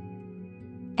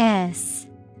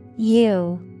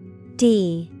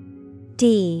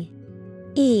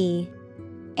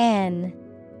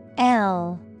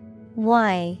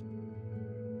 S-U-D-D-E-N-L-Y.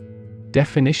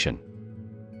 Definition: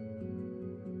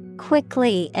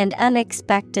 Quickly and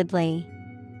unexpectedly.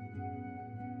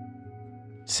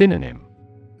 Synonym: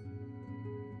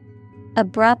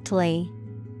 Abruptly,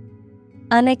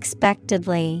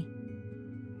 unexpectedly,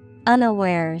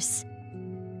 unawares.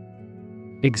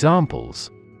 Examples: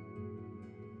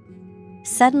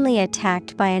 Suddenly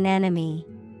attacked by an enemy.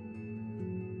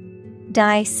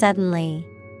 Die suddenly.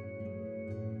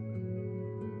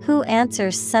 Who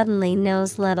answers suddenly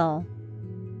knows little.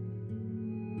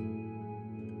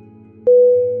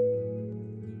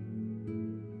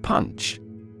 Punch.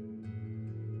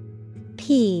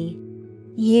 P-U-N-C-H.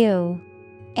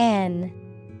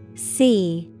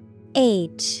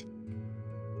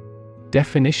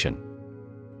 Definition: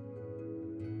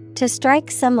 To strike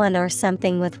someone or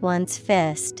something with one's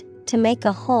fist, to make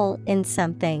a hole in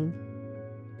something.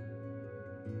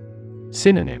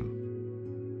 Synonym: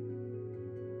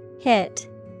 Hit,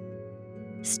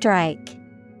 strike,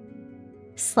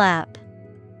 slap.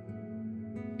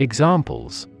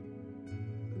 Examples: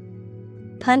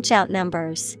 Punch out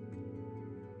numbers.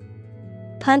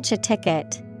 Punch a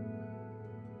ticket.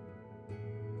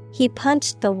 He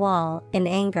punched the wall in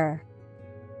anger.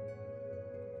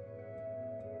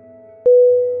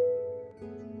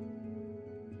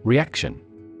 Reaction.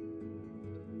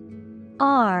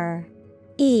 R-E-A-C-T-I-O-N.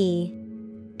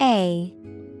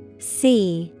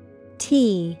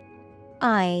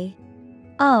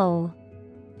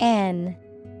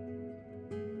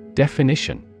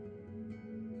 Definition: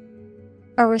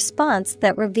 A response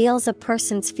that reveals a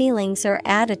person's feelings or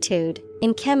attitude.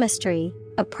 In chemistry,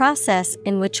 a process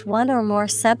in which one or more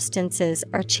substances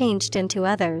are changed into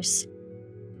others.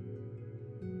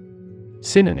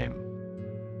 Synonym: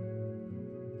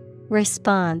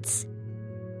 Response,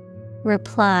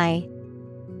 reply,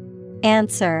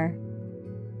 answer.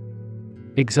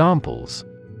 Examples: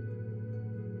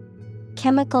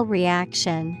 Chemical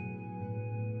reaction.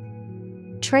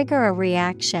 Trigger a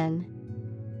reaction.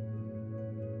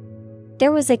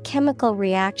 There was a chemical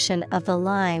reaction of the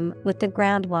lime with the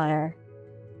groundwater.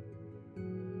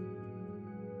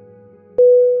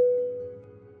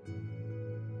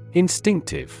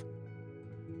 Instinctive.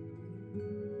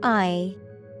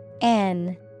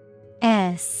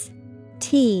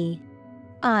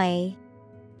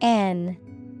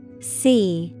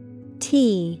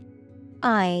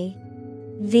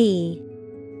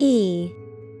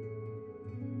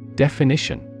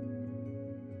 Definition: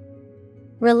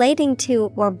 Relating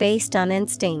to or based on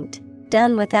instinct,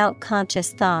 done without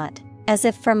conscious thought, as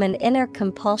if from an inner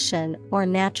compulsion or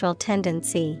natural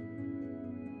tendency.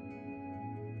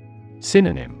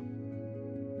 Synonym: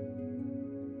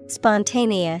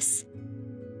 Spontaneous,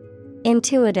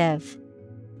 intuitive,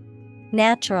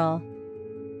 natural.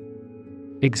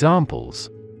 Examples: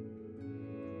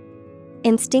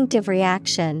 Instinctive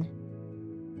reaction,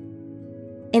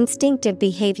 instinctive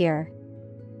behavior.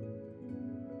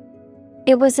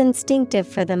 It was instinctive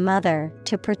for the mother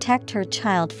to protect her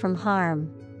child from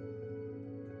harm.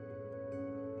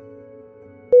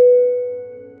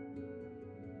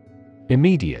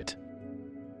 Immediate.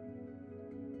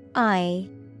 I-M-M-E-D-I-A-T-E.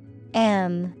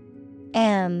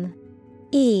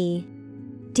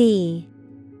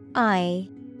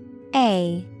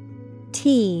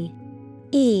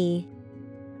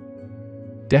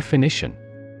 Definition: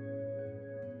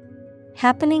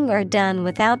 happening or done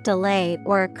without delay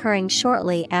or occurring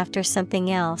shortly after something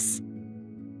else.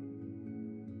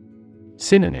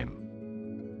 Synonym: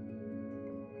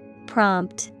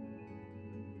 Prompt,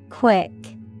 quick,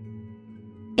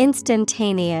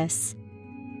 instantaneous.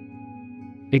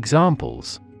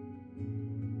 Examples: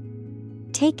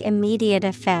 Take immediate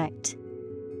effect.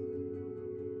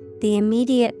 The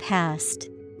immediate past.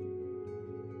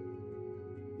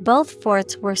 Both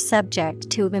forts were subject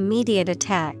to immediate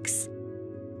attacks.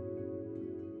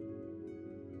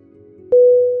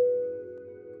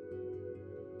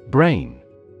 Brain.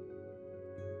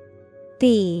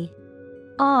 B-R-A-I-N.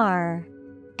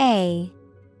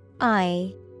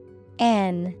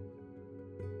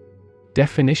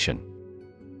 Definition: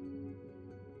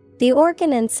 the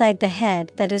organ inside the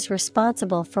head that is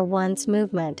responsible for one's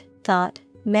movement, thought,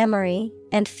 memory,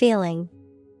 and feeling.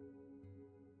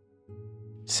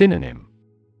 Synonym: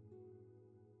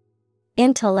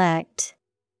 Intellect,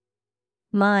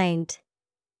 mind,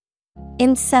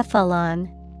 encephalon.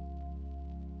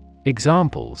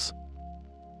 Examples: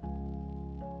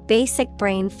 basic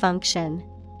brain function.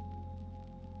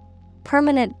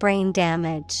 Permanent brain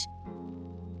damage.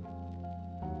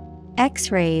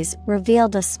 X-rays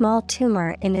revealed a small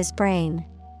tumor in his brain.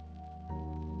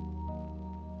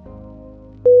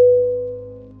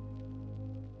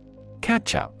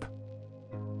 Catch up.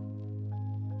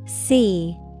 C-A-T-C-H-U-P.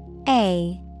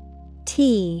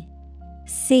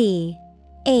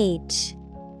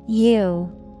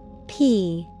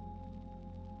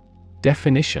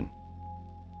 Definition: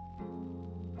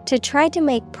 to try to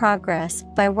make progress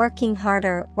by working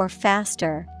harder or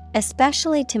faster,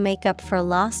 especially to make up for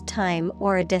lost time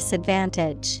or a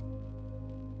disadvantage.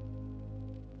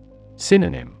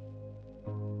 Synonym: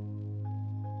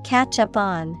 catch up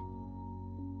on,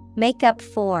 make up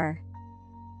for,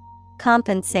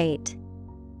 compensate.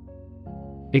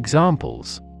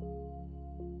 Examples: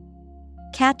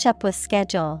 catch up with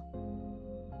schedule.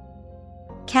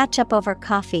 Catch up over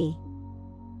coffee.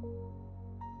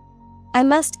 I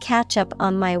must catch up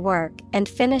on my work and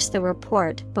finish the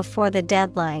report before the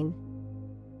deadline.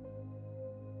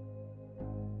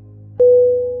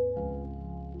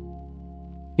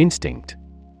 Instinct.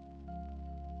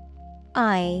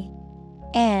 I-N-S-T-I-N-C-T.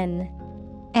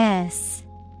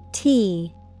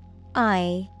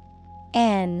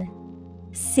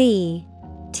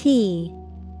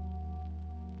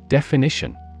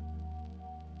 Definition: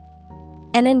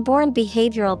 an inborn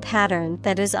behavioral pattern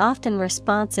that is often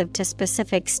responsive to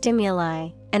specific stimuli,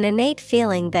 an innate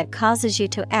feeling that causes you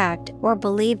to act or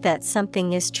believe that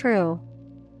something is true.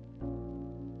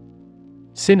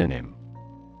 Synonym: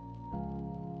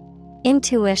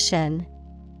 intuition,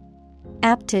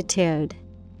 aptitude,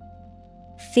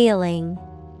 feeling.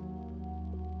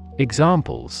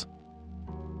 Examples: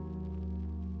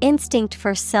 instinct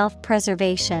for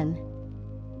self-preservation.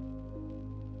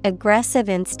 Aggressive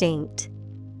instinct.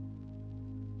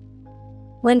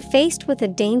 When faced with a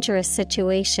dangerous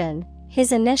situation,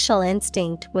 his initial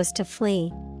instinct was to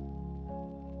flee.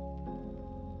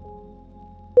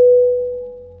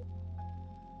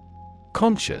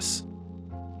 Conscious.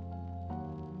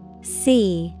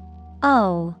 C-O-N-S-C-I-O-U-S.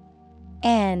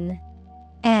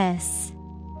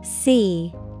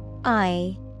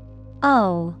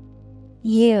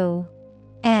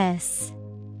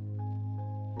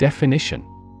 Definition: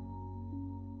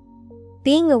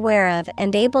 being aware of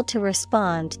and able to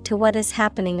respond to what is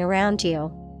happening around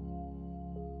you.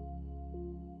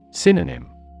 Synonym: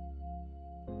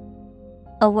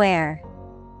 aware,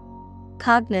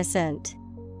 cognizant,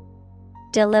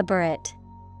 deliberate.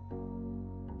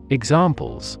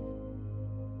 Examples: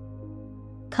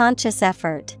 conscious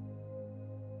effort.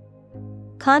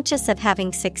 Conscious of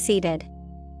having succeeded.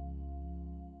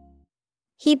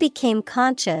 He became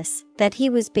conscious that he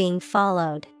was being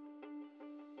followed.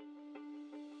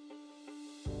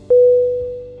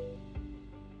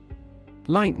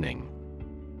 Lightning.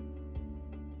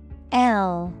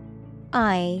 Lightning.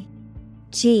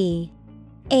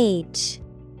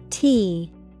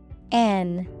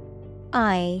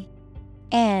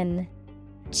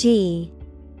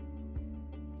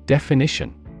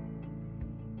 Definition: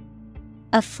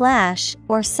 A flash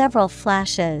or several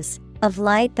flashes of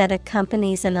light that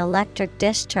accompanies an electric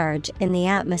discharge in the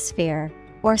atmosphere,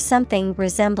 or something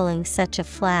resembling such a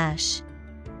flash.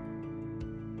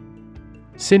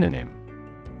 Synonym: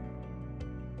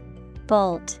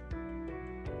 Bolt.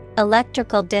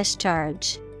 Electrical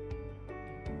discharge.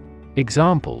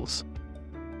 Examples: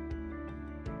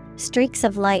 Streaks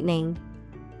of lightning.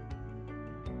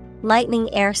 Lightning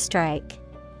airstrike.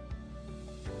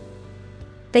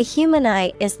 The human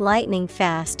eye is lightning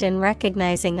fast in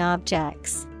recognizing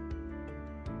objects.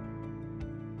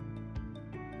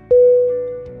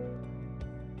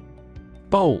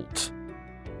 Bolt.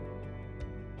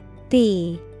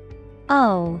 B-O-L-T.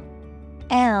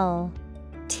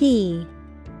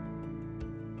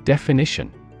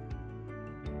 Definition: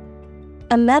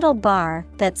 A metal bar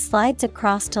that slides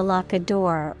across to lock a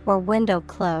door or window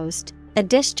closed. A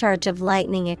discharge of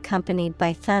lightning accompanied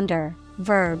by thunder.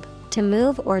 Verb, to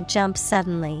move or jump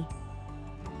suddenly.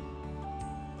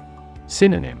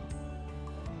 Synonym: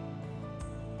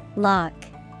 Lock,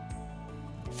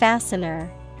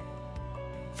 fastener,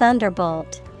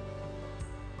 thunderbolt.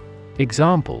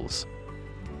 Examples: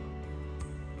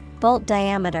 Bolt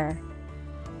diameter.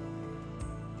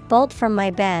 Bolt from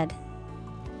my bed.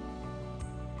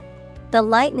 The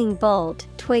lightning bolt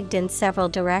twigged in several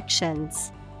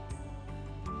directions.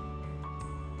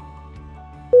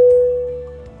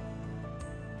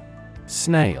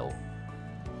 Snail.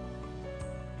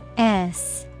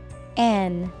 S-N-A-I-L.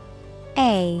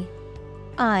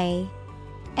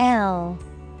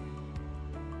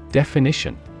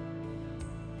 Definition: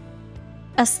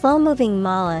 A slow-moving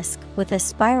mollusk with a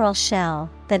spiral shell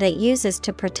that it uses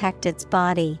to protect its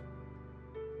body.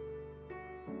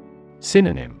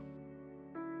 Synonym: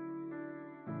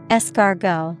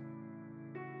 Escargot,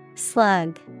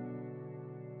 slug,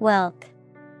 whelk.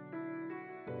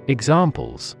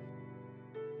 Examples: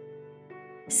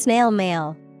 Snail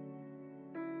mail.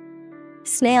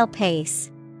 Snail pace.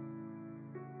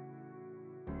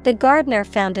 The gardener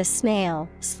found a snail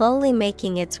slowly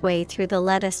making its way through the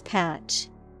lettuce patch.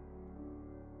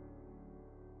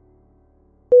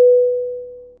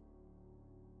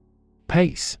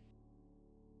 Pace.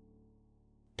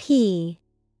 P-A-C-E.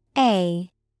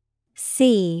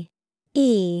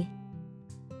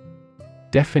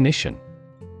 Definition: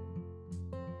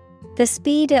 The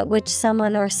speed at which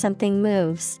someone or something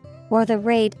moves, or the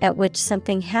rate at which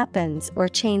something happens or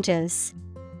changes.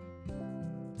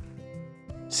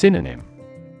 Synonym: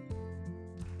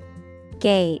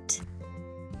 Gait,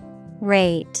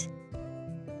 rate,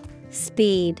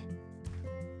 speed.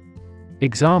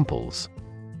 Examples: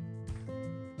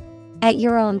 At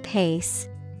your own pace.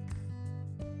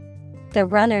 The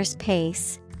runner's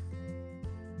pace.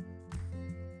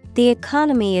 The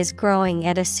economy is growing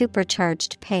at a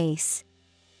supercharged pace.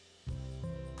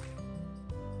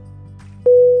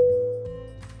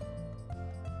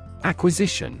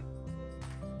 Acquisition.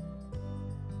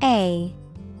 A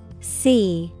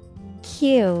C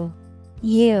Q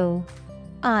U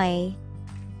I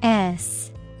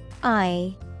S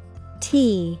I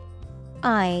T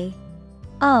I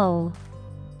O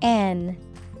N.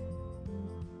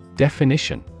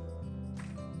 Definition: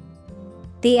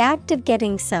 The act of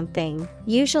getting something,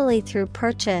 usually through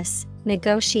purchase,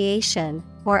 negotiation,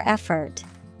 or effort.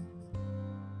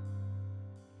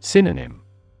 Synonym: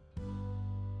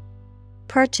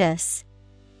 Purchase,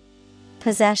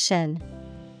 possession,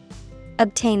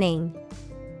 obtaining.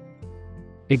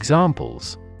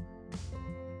 Examples: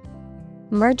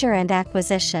 Merger and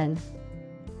acquisition.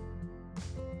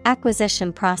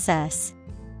 Acquisition process.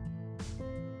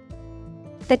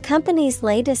 The company's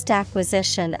latest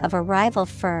acquisition of a rival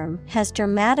firm has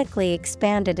dramatically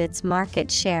expanded its market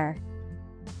share.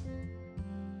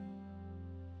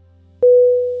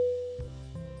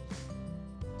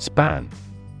 Span.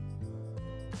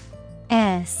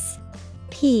 S-P-A-N.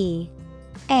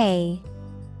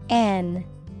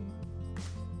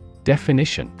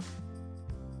 Definition: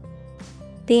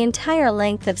 The entire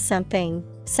length of something,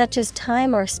 such as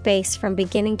time or space from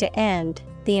beginning to end,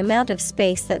 the amount of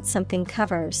space that something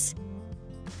covers.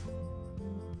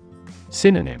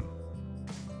 Synonym: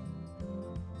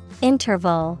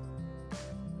 Interval,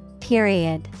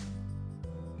 period,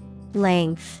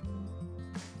 length.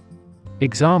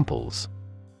 Examples: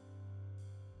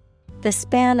 The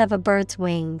span of a bird's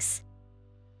wings.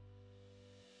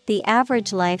 The average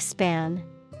lifespan.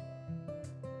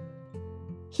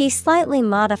 He slightly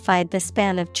modified the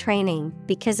span of training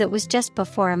because it was just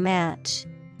before a match.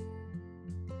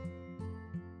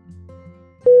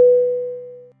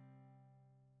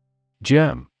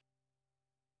 Germ.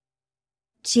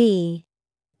 Germ.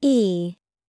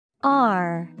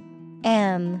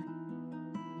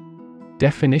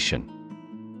 Definition.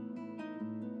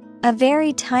 A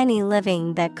very tiny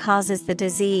living that causes the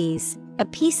disease, a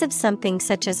piece of something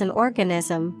such as an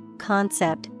organism,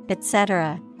 concept,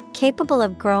 etc., capable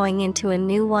of growing into a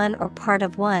new one or part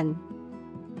of one.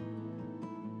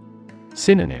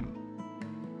 Synonym.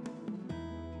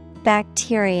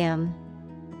 Bacterium,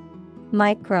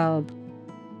 microbe,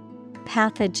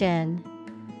 pathogen.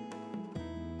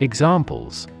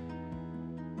 Examples.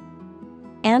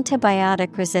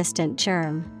 Antibiotic-resistant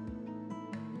germ.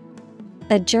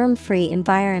 A germ-free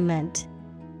environment.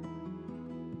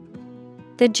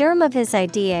 The germ of his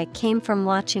idea came from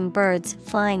watching birds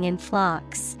flying in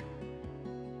flocks.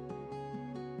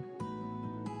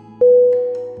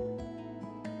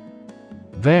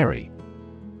 Vary.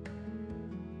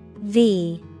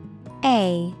 V-A-R-Y.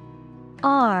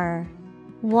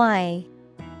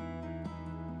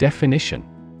 Definition.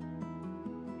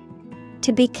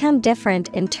 To become different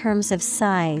in terms of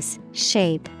size,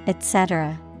 shape,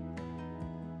 etc.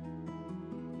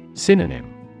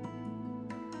 Synonym.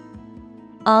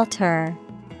 Alter,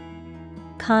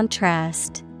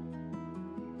 contrast,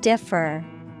 differ.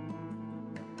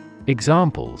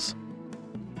 Examples.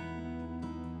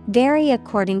 Vary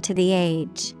according to the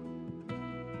age.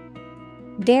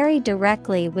 Vary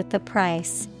directly with the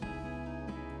price.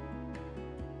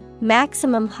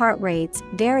 Maximum heart rates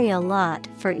vary a lot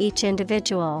for each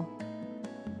individual.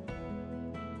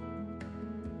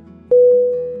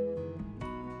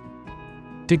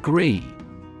 Degree.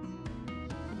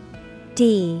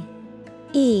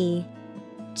 D-E-G-R-E-E.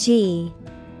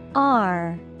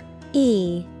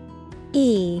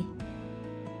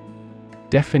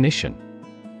 Definition.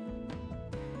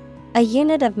 A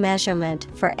unit of measurement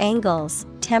for angles,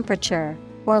 temperature,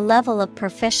 or level of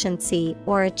proficiency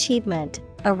or achievement,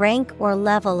 a rank or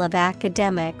level of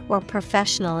academic or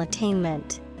professional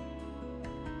attainment.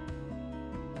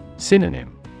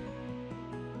 Synonym.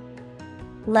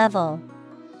 Level,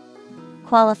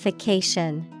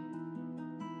 qualification,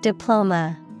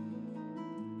 diploma.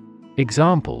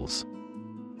 Examples.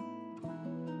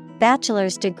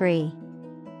 Bachelor's degree.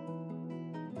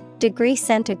 Degree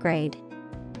centigrade.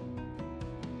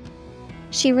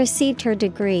 She received her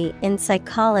degree in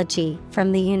psychology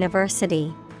from the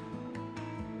university.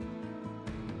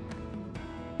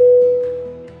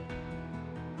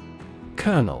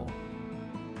 Kernel.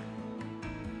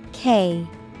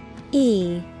 K-E-R-N-E-L.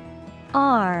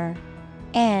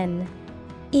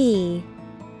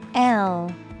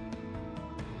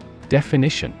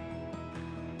 Definition.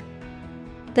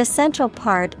 The central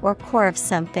part or core of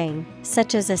something,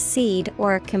 such as a seed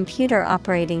or a computer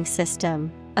operating system,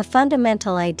 a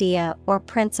fundamental idea or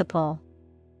principle.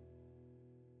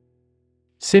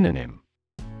 Synonym.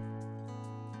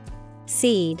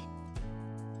 Seed,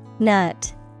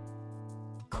 nut,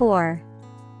 core.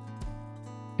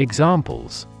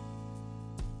 Examples.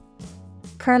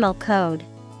 Kernel code.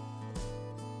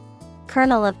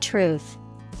 Kernel of truth.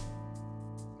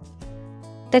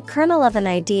 The kernel of an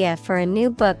idea for a new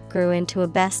book grew into a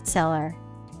bestseller.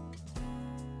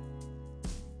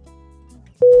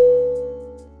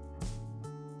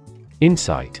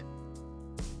 Insight.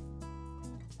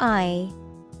 I-N-S-I-G-H-T.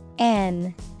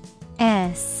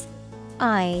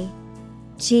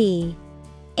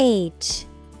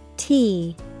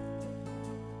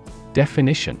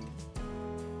 Definition.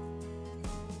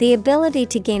 The ability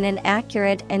to gain an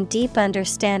accurate and deep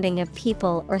understanding of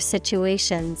people or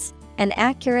situations, an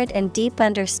accurate and deep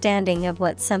understanding of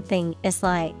what something is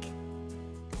like.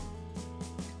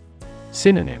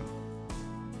 Synonym.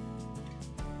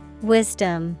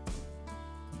 Wisdom,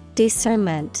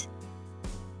 discernment,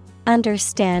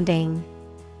 understanding.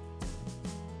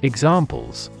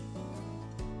 Examples.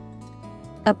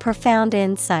 A profound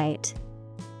insight.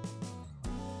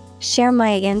 Share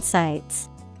my insights.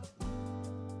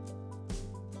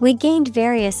 We gained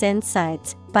various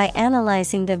insights by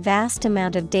analyzing the vast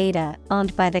amount of data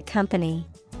owned by the company.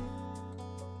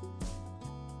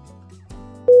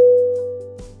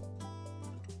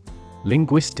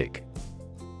 Linguistic.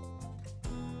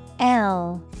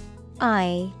 L-I-N-G-U-I-S-T-I-C.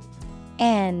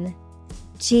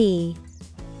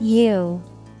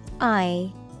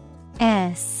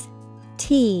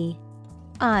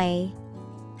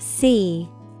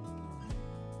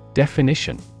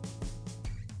 Definition.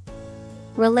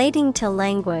 Relating to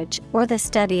language or the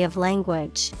study of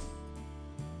language.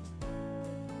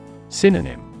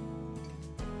 Synonym.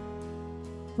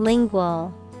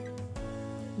 lingual,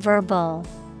 verbal,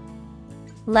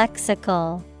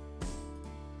 lexical.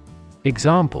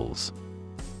 Examples: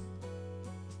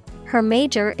 Her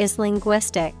major is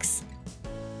linguistics.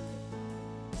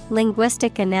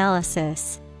 Linguistic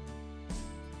analysis.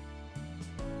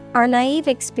 Our naive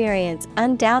experience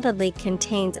undoubtedly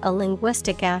contains a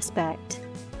linguistic aspect.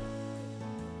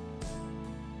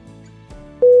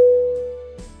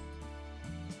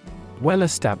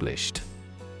 Well-established.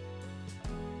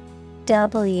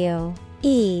 Wellestablished.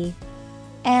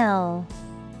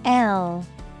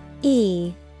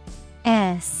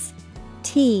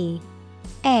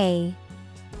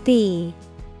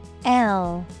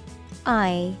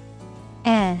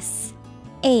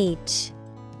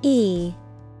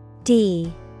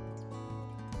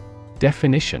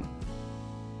 Definition: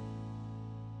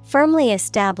 Firmly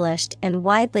established and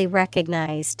widely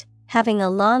recognized, having a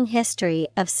long history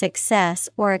of success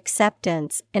or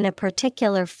acceptance in a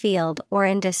particular field or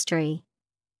industry.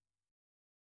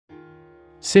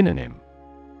 Synonym: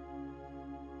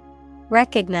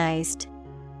 Recognized,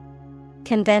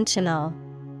 conventional.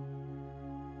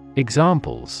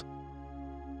 Examples: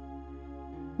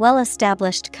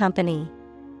 Well-established company.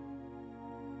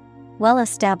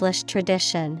 Well-established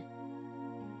tradition.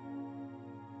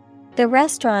 The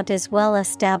restaurant is well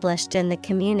established in the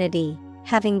community,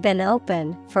 having been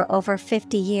open for over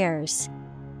 50 years.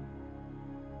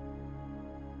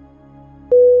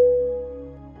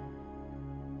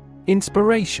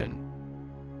 Inspiration.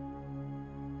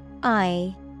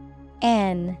 Inspiration.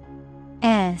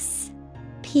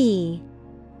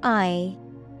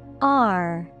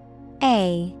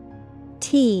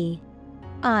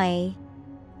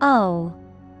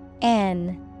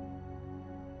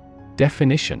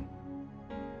 Definition: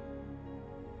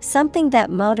 Something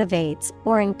that motivates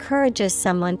or encourages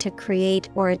someone to create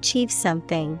or achieve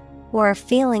something, or a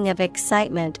feeling of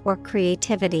excitement or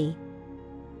creativity.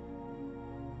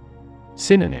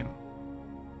 Synonym: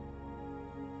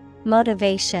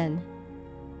 Motivation,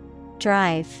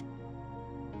 drive,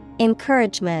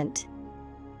 encouragement.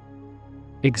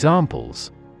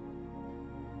 Examples: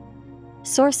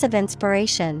 Source of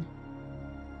inspiration.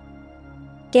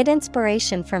 Get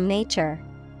inspiration from nature.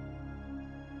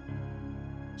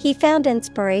 He found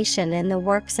inspiration in the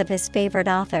works of his favorite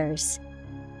authors.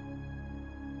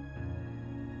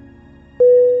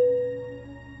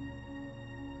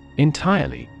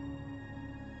 Entirely.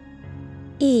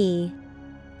 Entirely.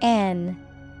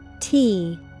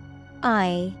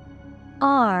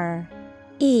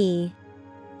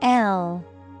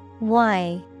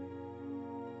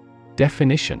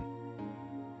 Definition: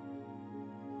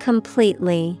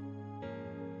 Completely.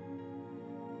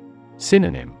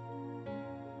 Synonym: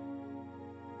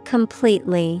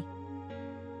 Completely,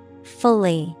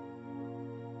 fully,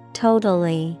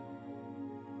 totally.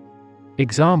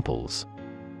 Examples: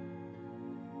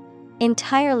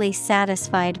 Entirely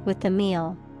satisfied with the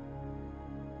meal.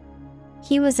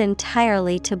 He was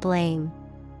entirely to blame.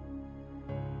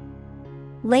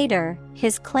 Later,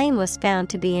 his claim was found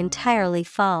to be entirely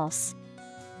false.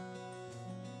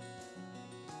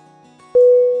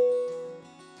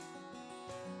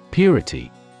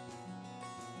 Purity.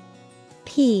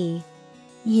 Purity.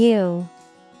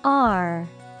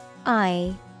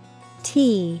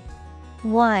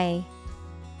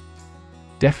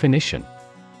 Definition: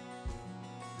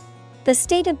 The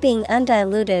state of being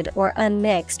undiluted or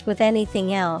unmixed with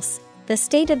anything else, the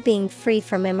state of being free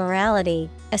from immorality,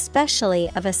 especially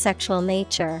of a sexual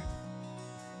nature.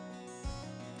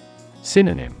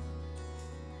 Synonym: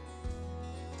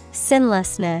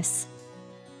 Sinlessness,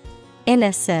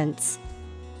 innocence,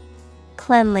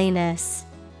 cleanliness.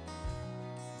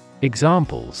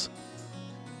 Examples: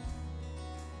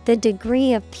 The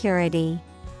degree of purity.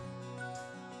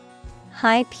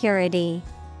 High purity.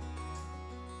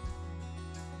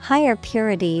 Higher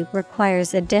purity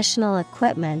requires additional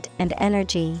equipment and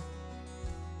energy.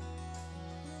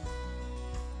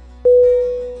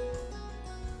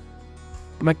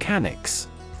 Mechanics.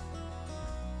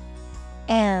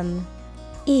 Mechanics.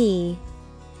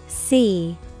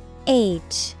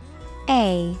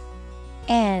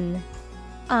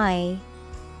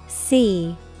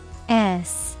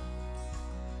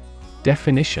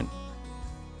 Definition: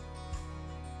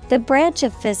 The branch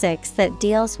of physics that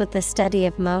deals with the study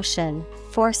of motion,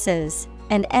 forces,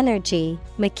 and energy.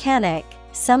 Mechanic,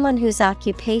 someone whose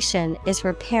occupation is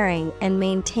repairing and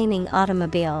maintaining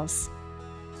automobiles.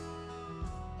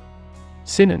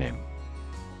 Synonym: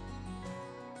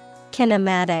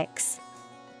 Kinematics,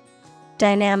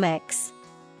 dynamics.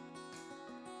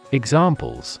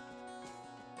 Examples: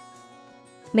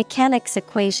 Mechanics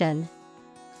equation.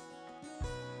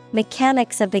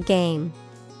 Mechanics of the game.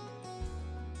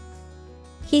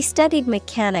 He studied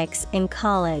mechanics in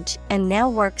college and now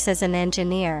works as an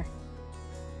engineer.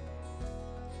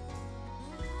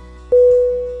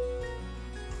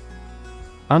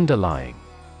 Underlying.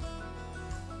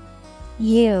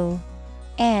 UNDERLYING.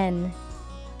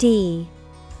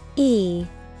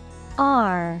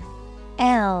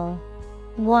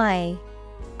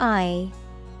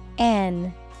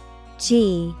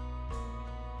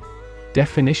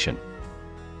 Definition.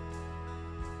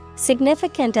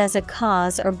 Significant as a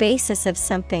cause or basis of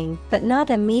something, but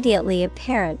not immediately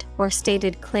apparent or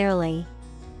stated clearly.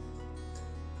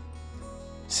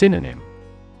 Synonym.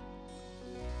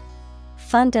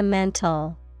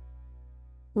 Fundamental,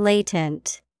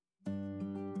 latent,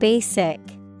 basic.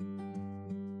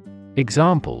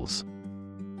 Examples.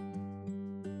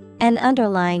 An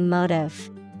underlying motive.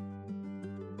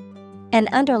 An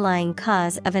underlying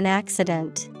cause of an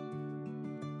accident.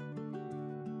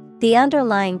 The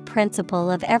underlying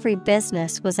principle of every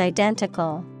business was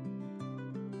identical.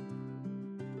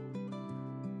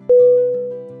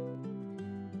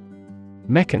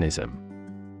 Mechanism.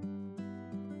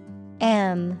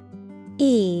 MECHANISM.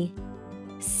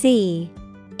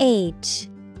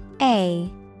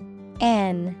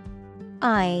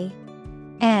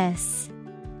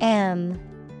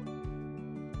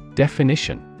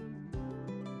 Definition.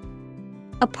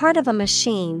 A part of a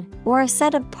machine, or a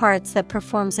set of parts that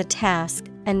performs a task,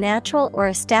 a natural or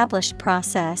established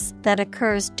process that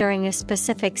occurs during a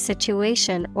specific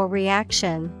situation or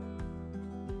reaction.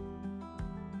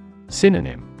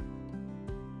 Synonym.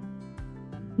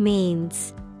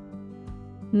 Means,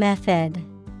 method,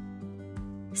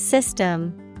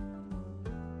 system.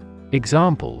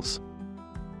 Examples.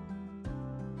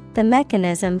 The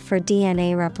mechanism for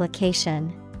DNA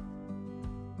replication.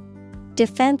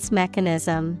 Defense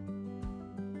mechanism.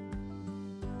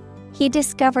 He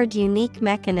discovered unique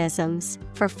mechanisms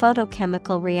for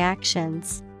photochemical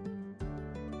reactions.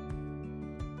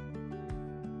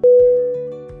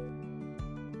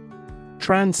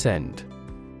 Transcend.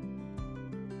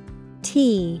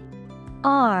 TRANSCEND.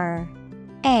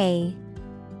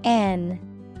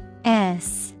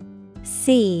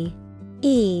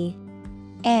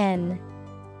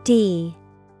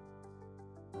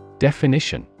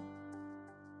 Definition.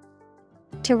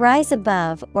 To rise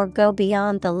above or go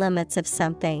beyond the limits of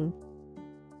something.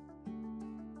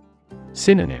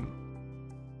 Synonym.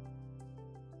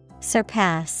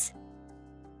 Surpass,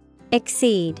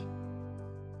 exceed,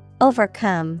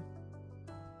 overcome.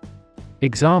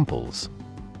 Examples.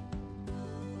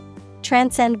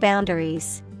 Transcend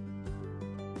boundaries.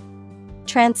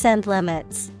 Transcend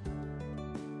limits.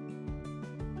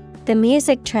 The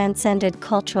music transcended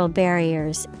cultural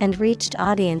barriers and reached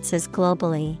audiences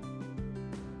globally.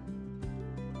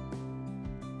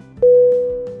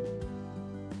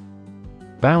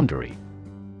 Boundary.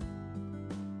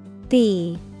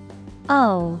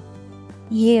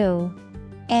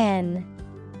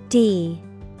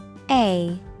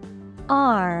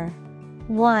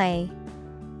 BOUNDARY.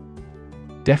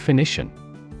 Definition.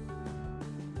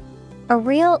 A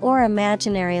real or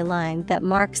imaginary line that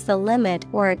marks the limit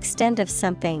or extent of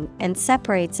something and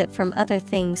separates it from other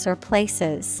things or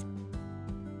places.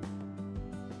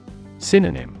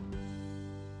 Synonym.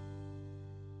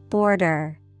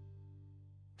 Border,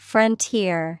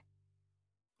 frontier,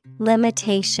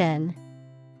 limitation.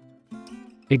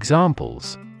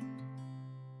 Examples.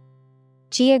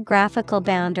 Geographical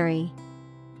boundary.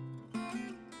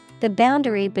 The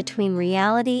boundary between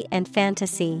reality and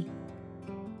fantasy.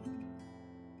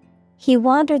 He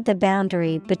wandered the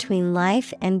boundary between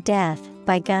life and death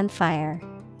by gunfire.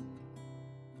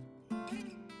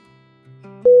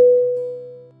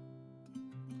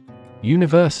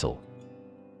 Universal.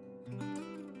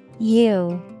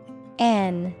 UNIVERSAL.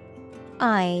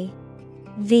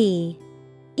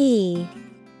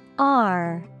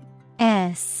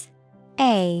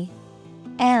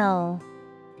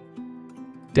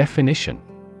 Definition.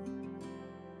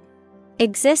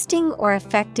 Existing or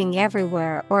affecting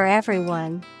everywhere or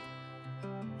everyone.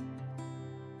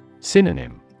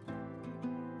 Synonym.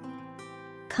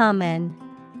 Common,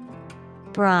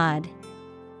 broad,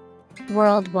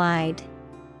 worldwide.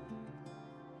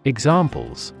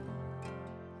 Examples.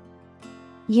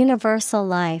 Universal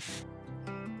life.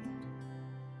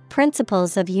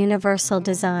 Principles of universal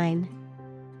design.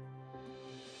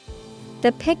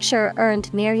 The picture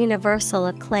earned near universal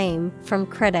acclaim from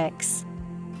critics.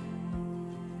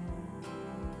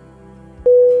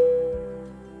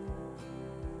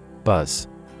 Buzz.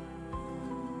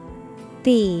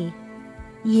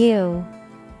 BUZZ.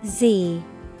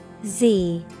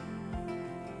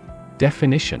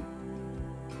 Definition: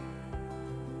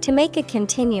 to make a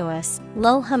continuous,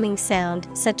 low-humming sound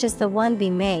such as the one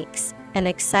bee makes, an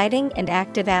exciting and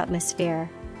active atmosphere.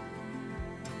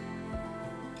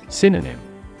 Synonym: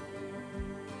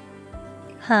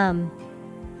 Hum,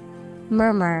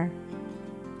 murmur,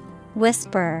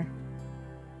 whisper.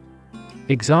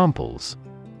 Examples: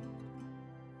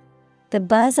 the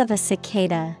buzz of a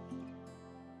cicada.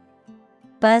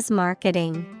 Buzz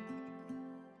marketing.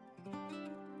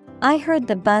 I heard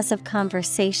the buzz of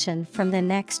conversation from the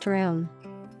next room.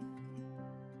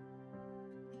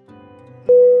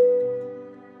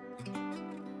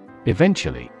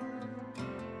 Eventually.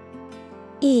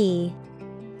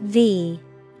 EVENTUALLY.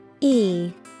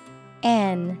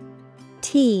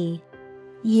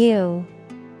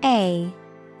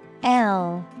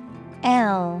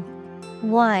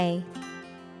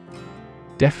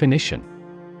 Definition: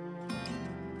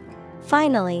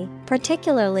 finally,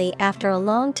 particularly after a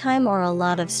long time or a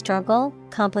lot of struggle,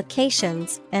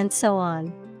 complications, and so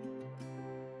on.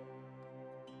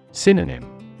 Synonym: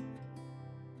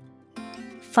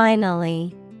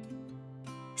 Finally,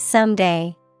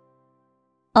 someday,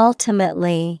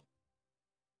 ultimately.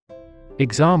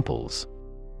 Examples: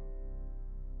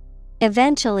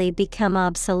 eventually become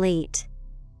obsolete.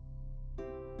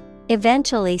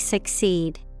 Eventually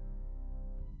succeed.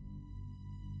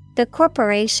 The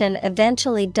corporation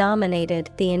eventually dominated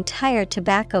the entire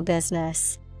tobacco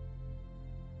business.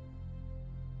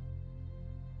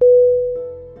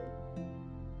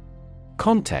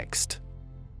 Context: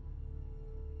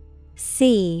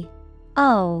 CONTEXT.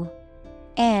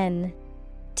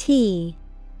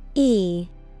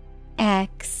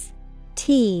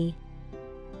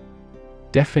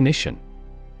 Definition: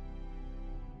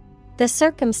 the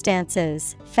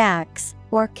circumstances, facts,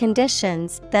 or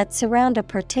conditions that surround a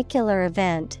particular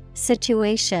event,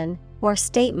 situation, or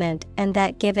statement and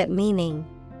that give it meaning.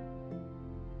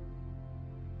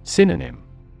 Synonym: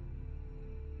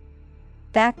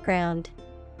 background,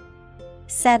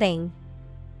 setting,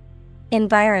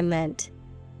 environment.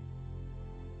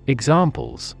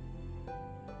 Examples: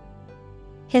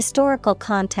 historical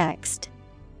context.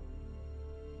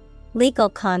 Legal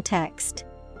context.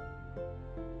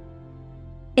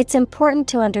 It's important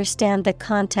to understand the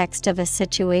context of a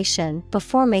situation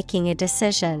before making a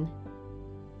decision.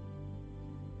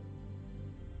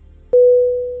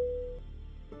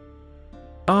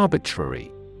 Arbitrary.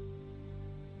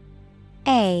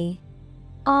 ARBITRARY.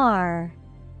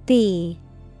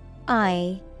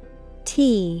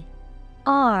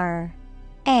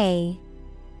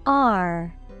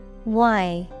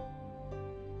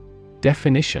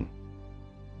 Definition: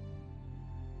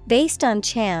 based on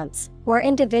chance or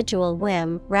individual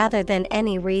whim rather than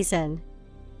any reason.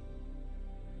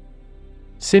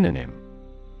 Synonym: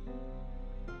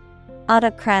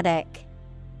 autocratic,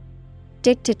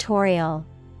 dictatorial,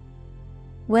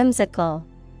 whimsical.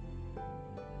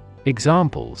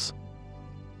 Examples: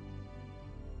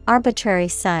 arbitrary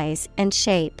size and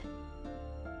shape.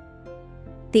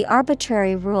 The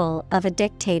arbitrary rule of a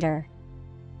dictator.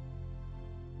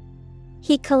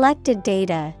 He collected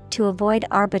data to avoid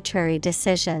arbitrary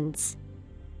decisions.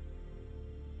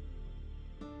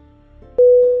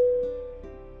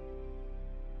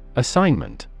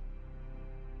 Assignment.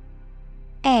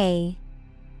 ASSIGNMENT.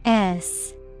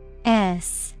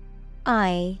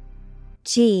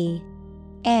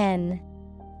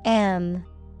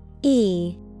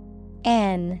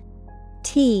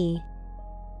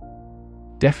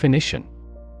 Definition: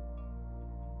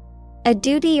 a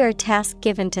duty or task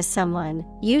given to someone,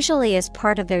 usually as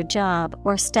part of their job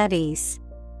or studies.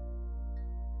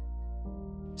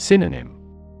 Synonym: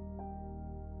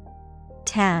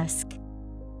 task,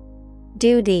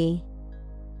 duty,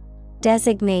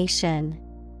 designation.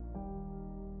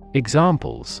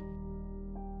 Examples: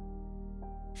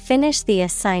 finish the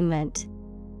assignment.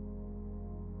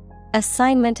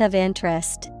 Assignment of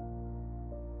interest.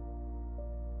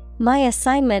 My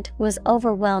assignment was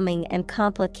overwhelming and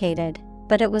complicated,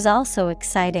 but it was also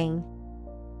exciting.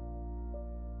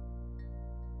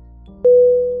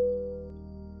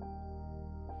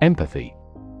 Empathy.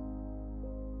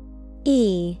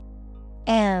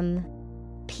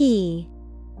 EMPATHY.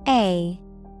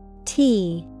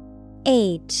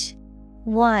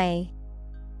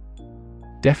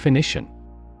 Definition: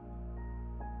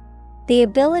 the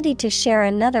ability to share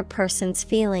another person's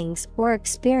feelings or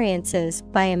experiences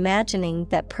by imagining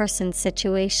that person's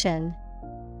situation.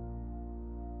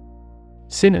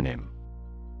 Synonym: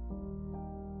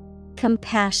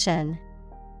 compassion,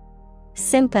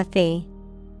 sympathy,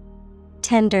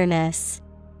 tenderness.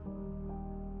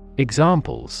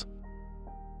 Examples: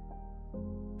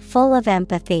 full of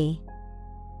empathy.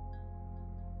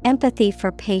 Empathy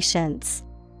for patients.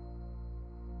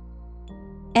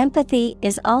 Empathy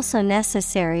is also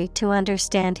necessary to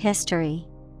understand history.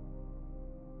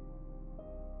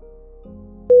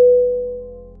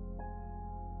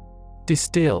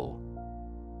 Distill.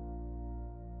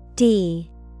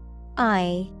 D-I-S-T-I-L-L.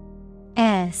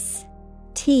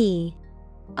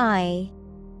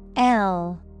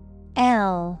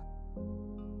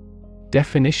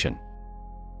 Definition.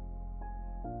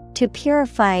 To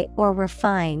purify or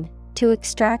refine, to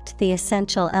extract the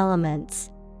essential elements.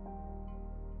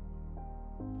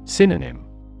 Synonym.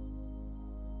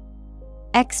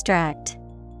 Extract,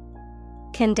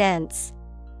 condense,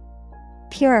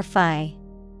 purify.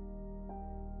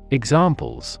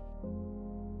 Examples.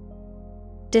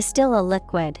 Distill a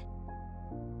liquid.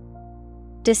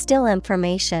 Distill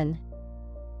information.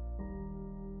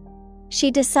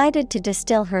 She decided to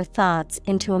distill her thoughts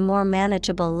into a more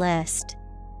manageable list.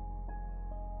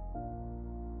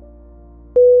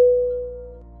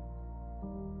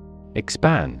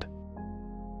 Expand.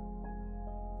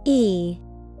 E-X-P-A-N-D.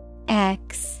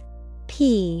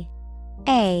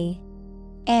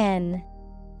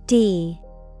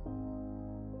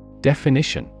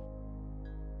 Definition.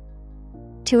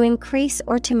 To increase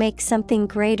or to make something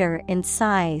greater in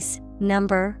size,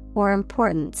 number, or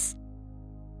importance.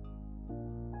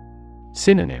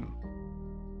 Synonym.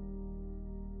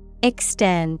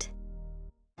 Extend,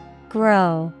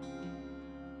 grow,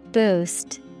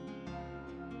 boost.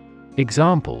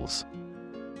 Examples.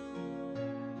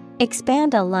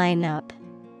 Expand a lineup.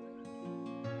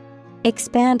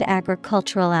 Expand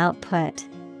agricultural output.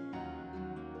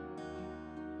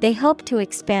 They hope to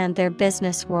expand their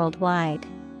business worldwide.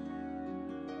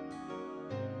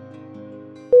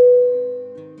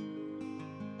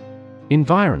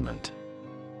 Environment.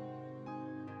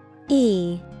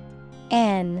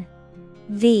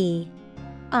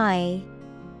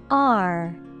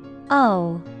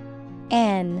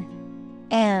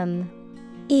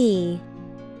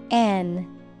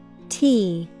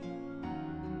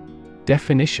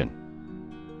 Definition.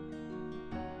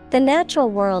 The natural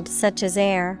world such as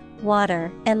air, water,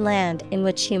 and land in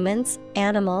which humans,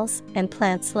 animals, and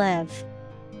plants live.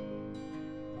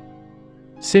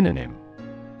 Synonym.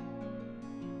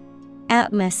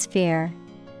 Atmosphere,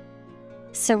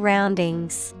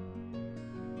 surroundings,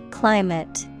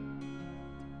 climate.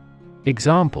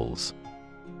 Examples.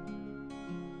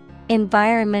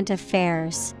 Environment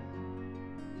affairs.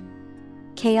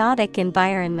 Chaotic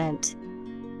environment.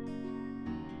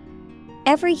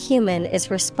 Every human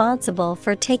is responsible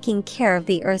for taking care of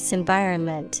the Earth's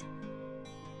environment.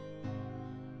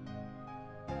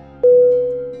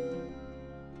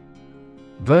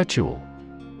 Virtual.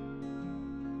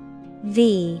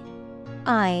 V-I-R-T-U-A-L.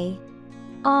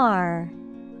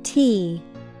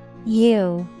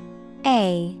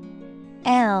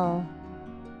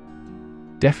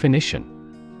 Definition.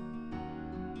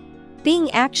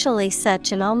 Being actually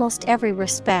such in almost every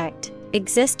respect,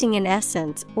 existing in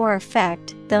essence or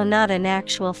effect, though not an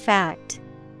actual fact.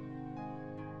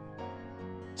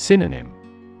 Synonym.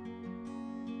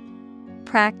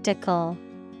 Practical.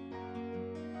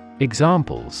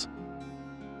 Examples.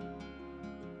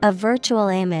 A virtual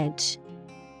image.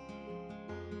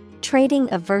 Trading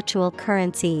of virtual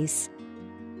currencies.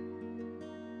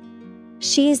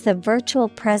 She is the virtual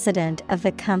president of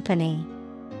the company.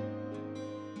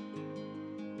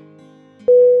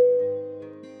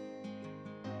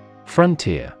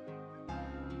 Frontier.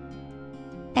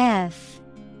 F-R-O-N-T-I-E-R.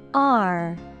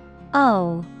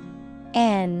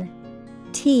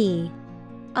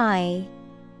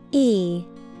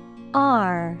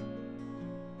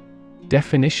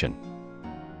 Definition.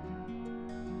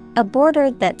 A border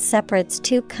that separates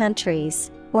two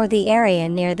countries, or the area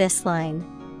near this line.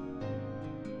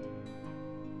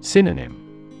 Synonym.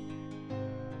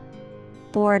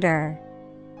 Border,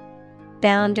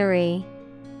 boundary,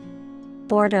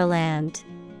 borderland.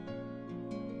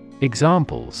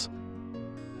 Examples.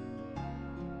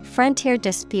 Frontier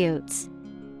disputes.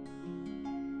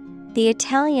 The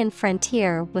Italian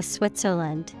frontier with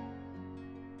Switzerland.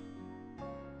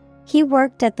 He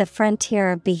worked at the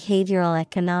frontier of behavioral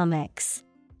economics.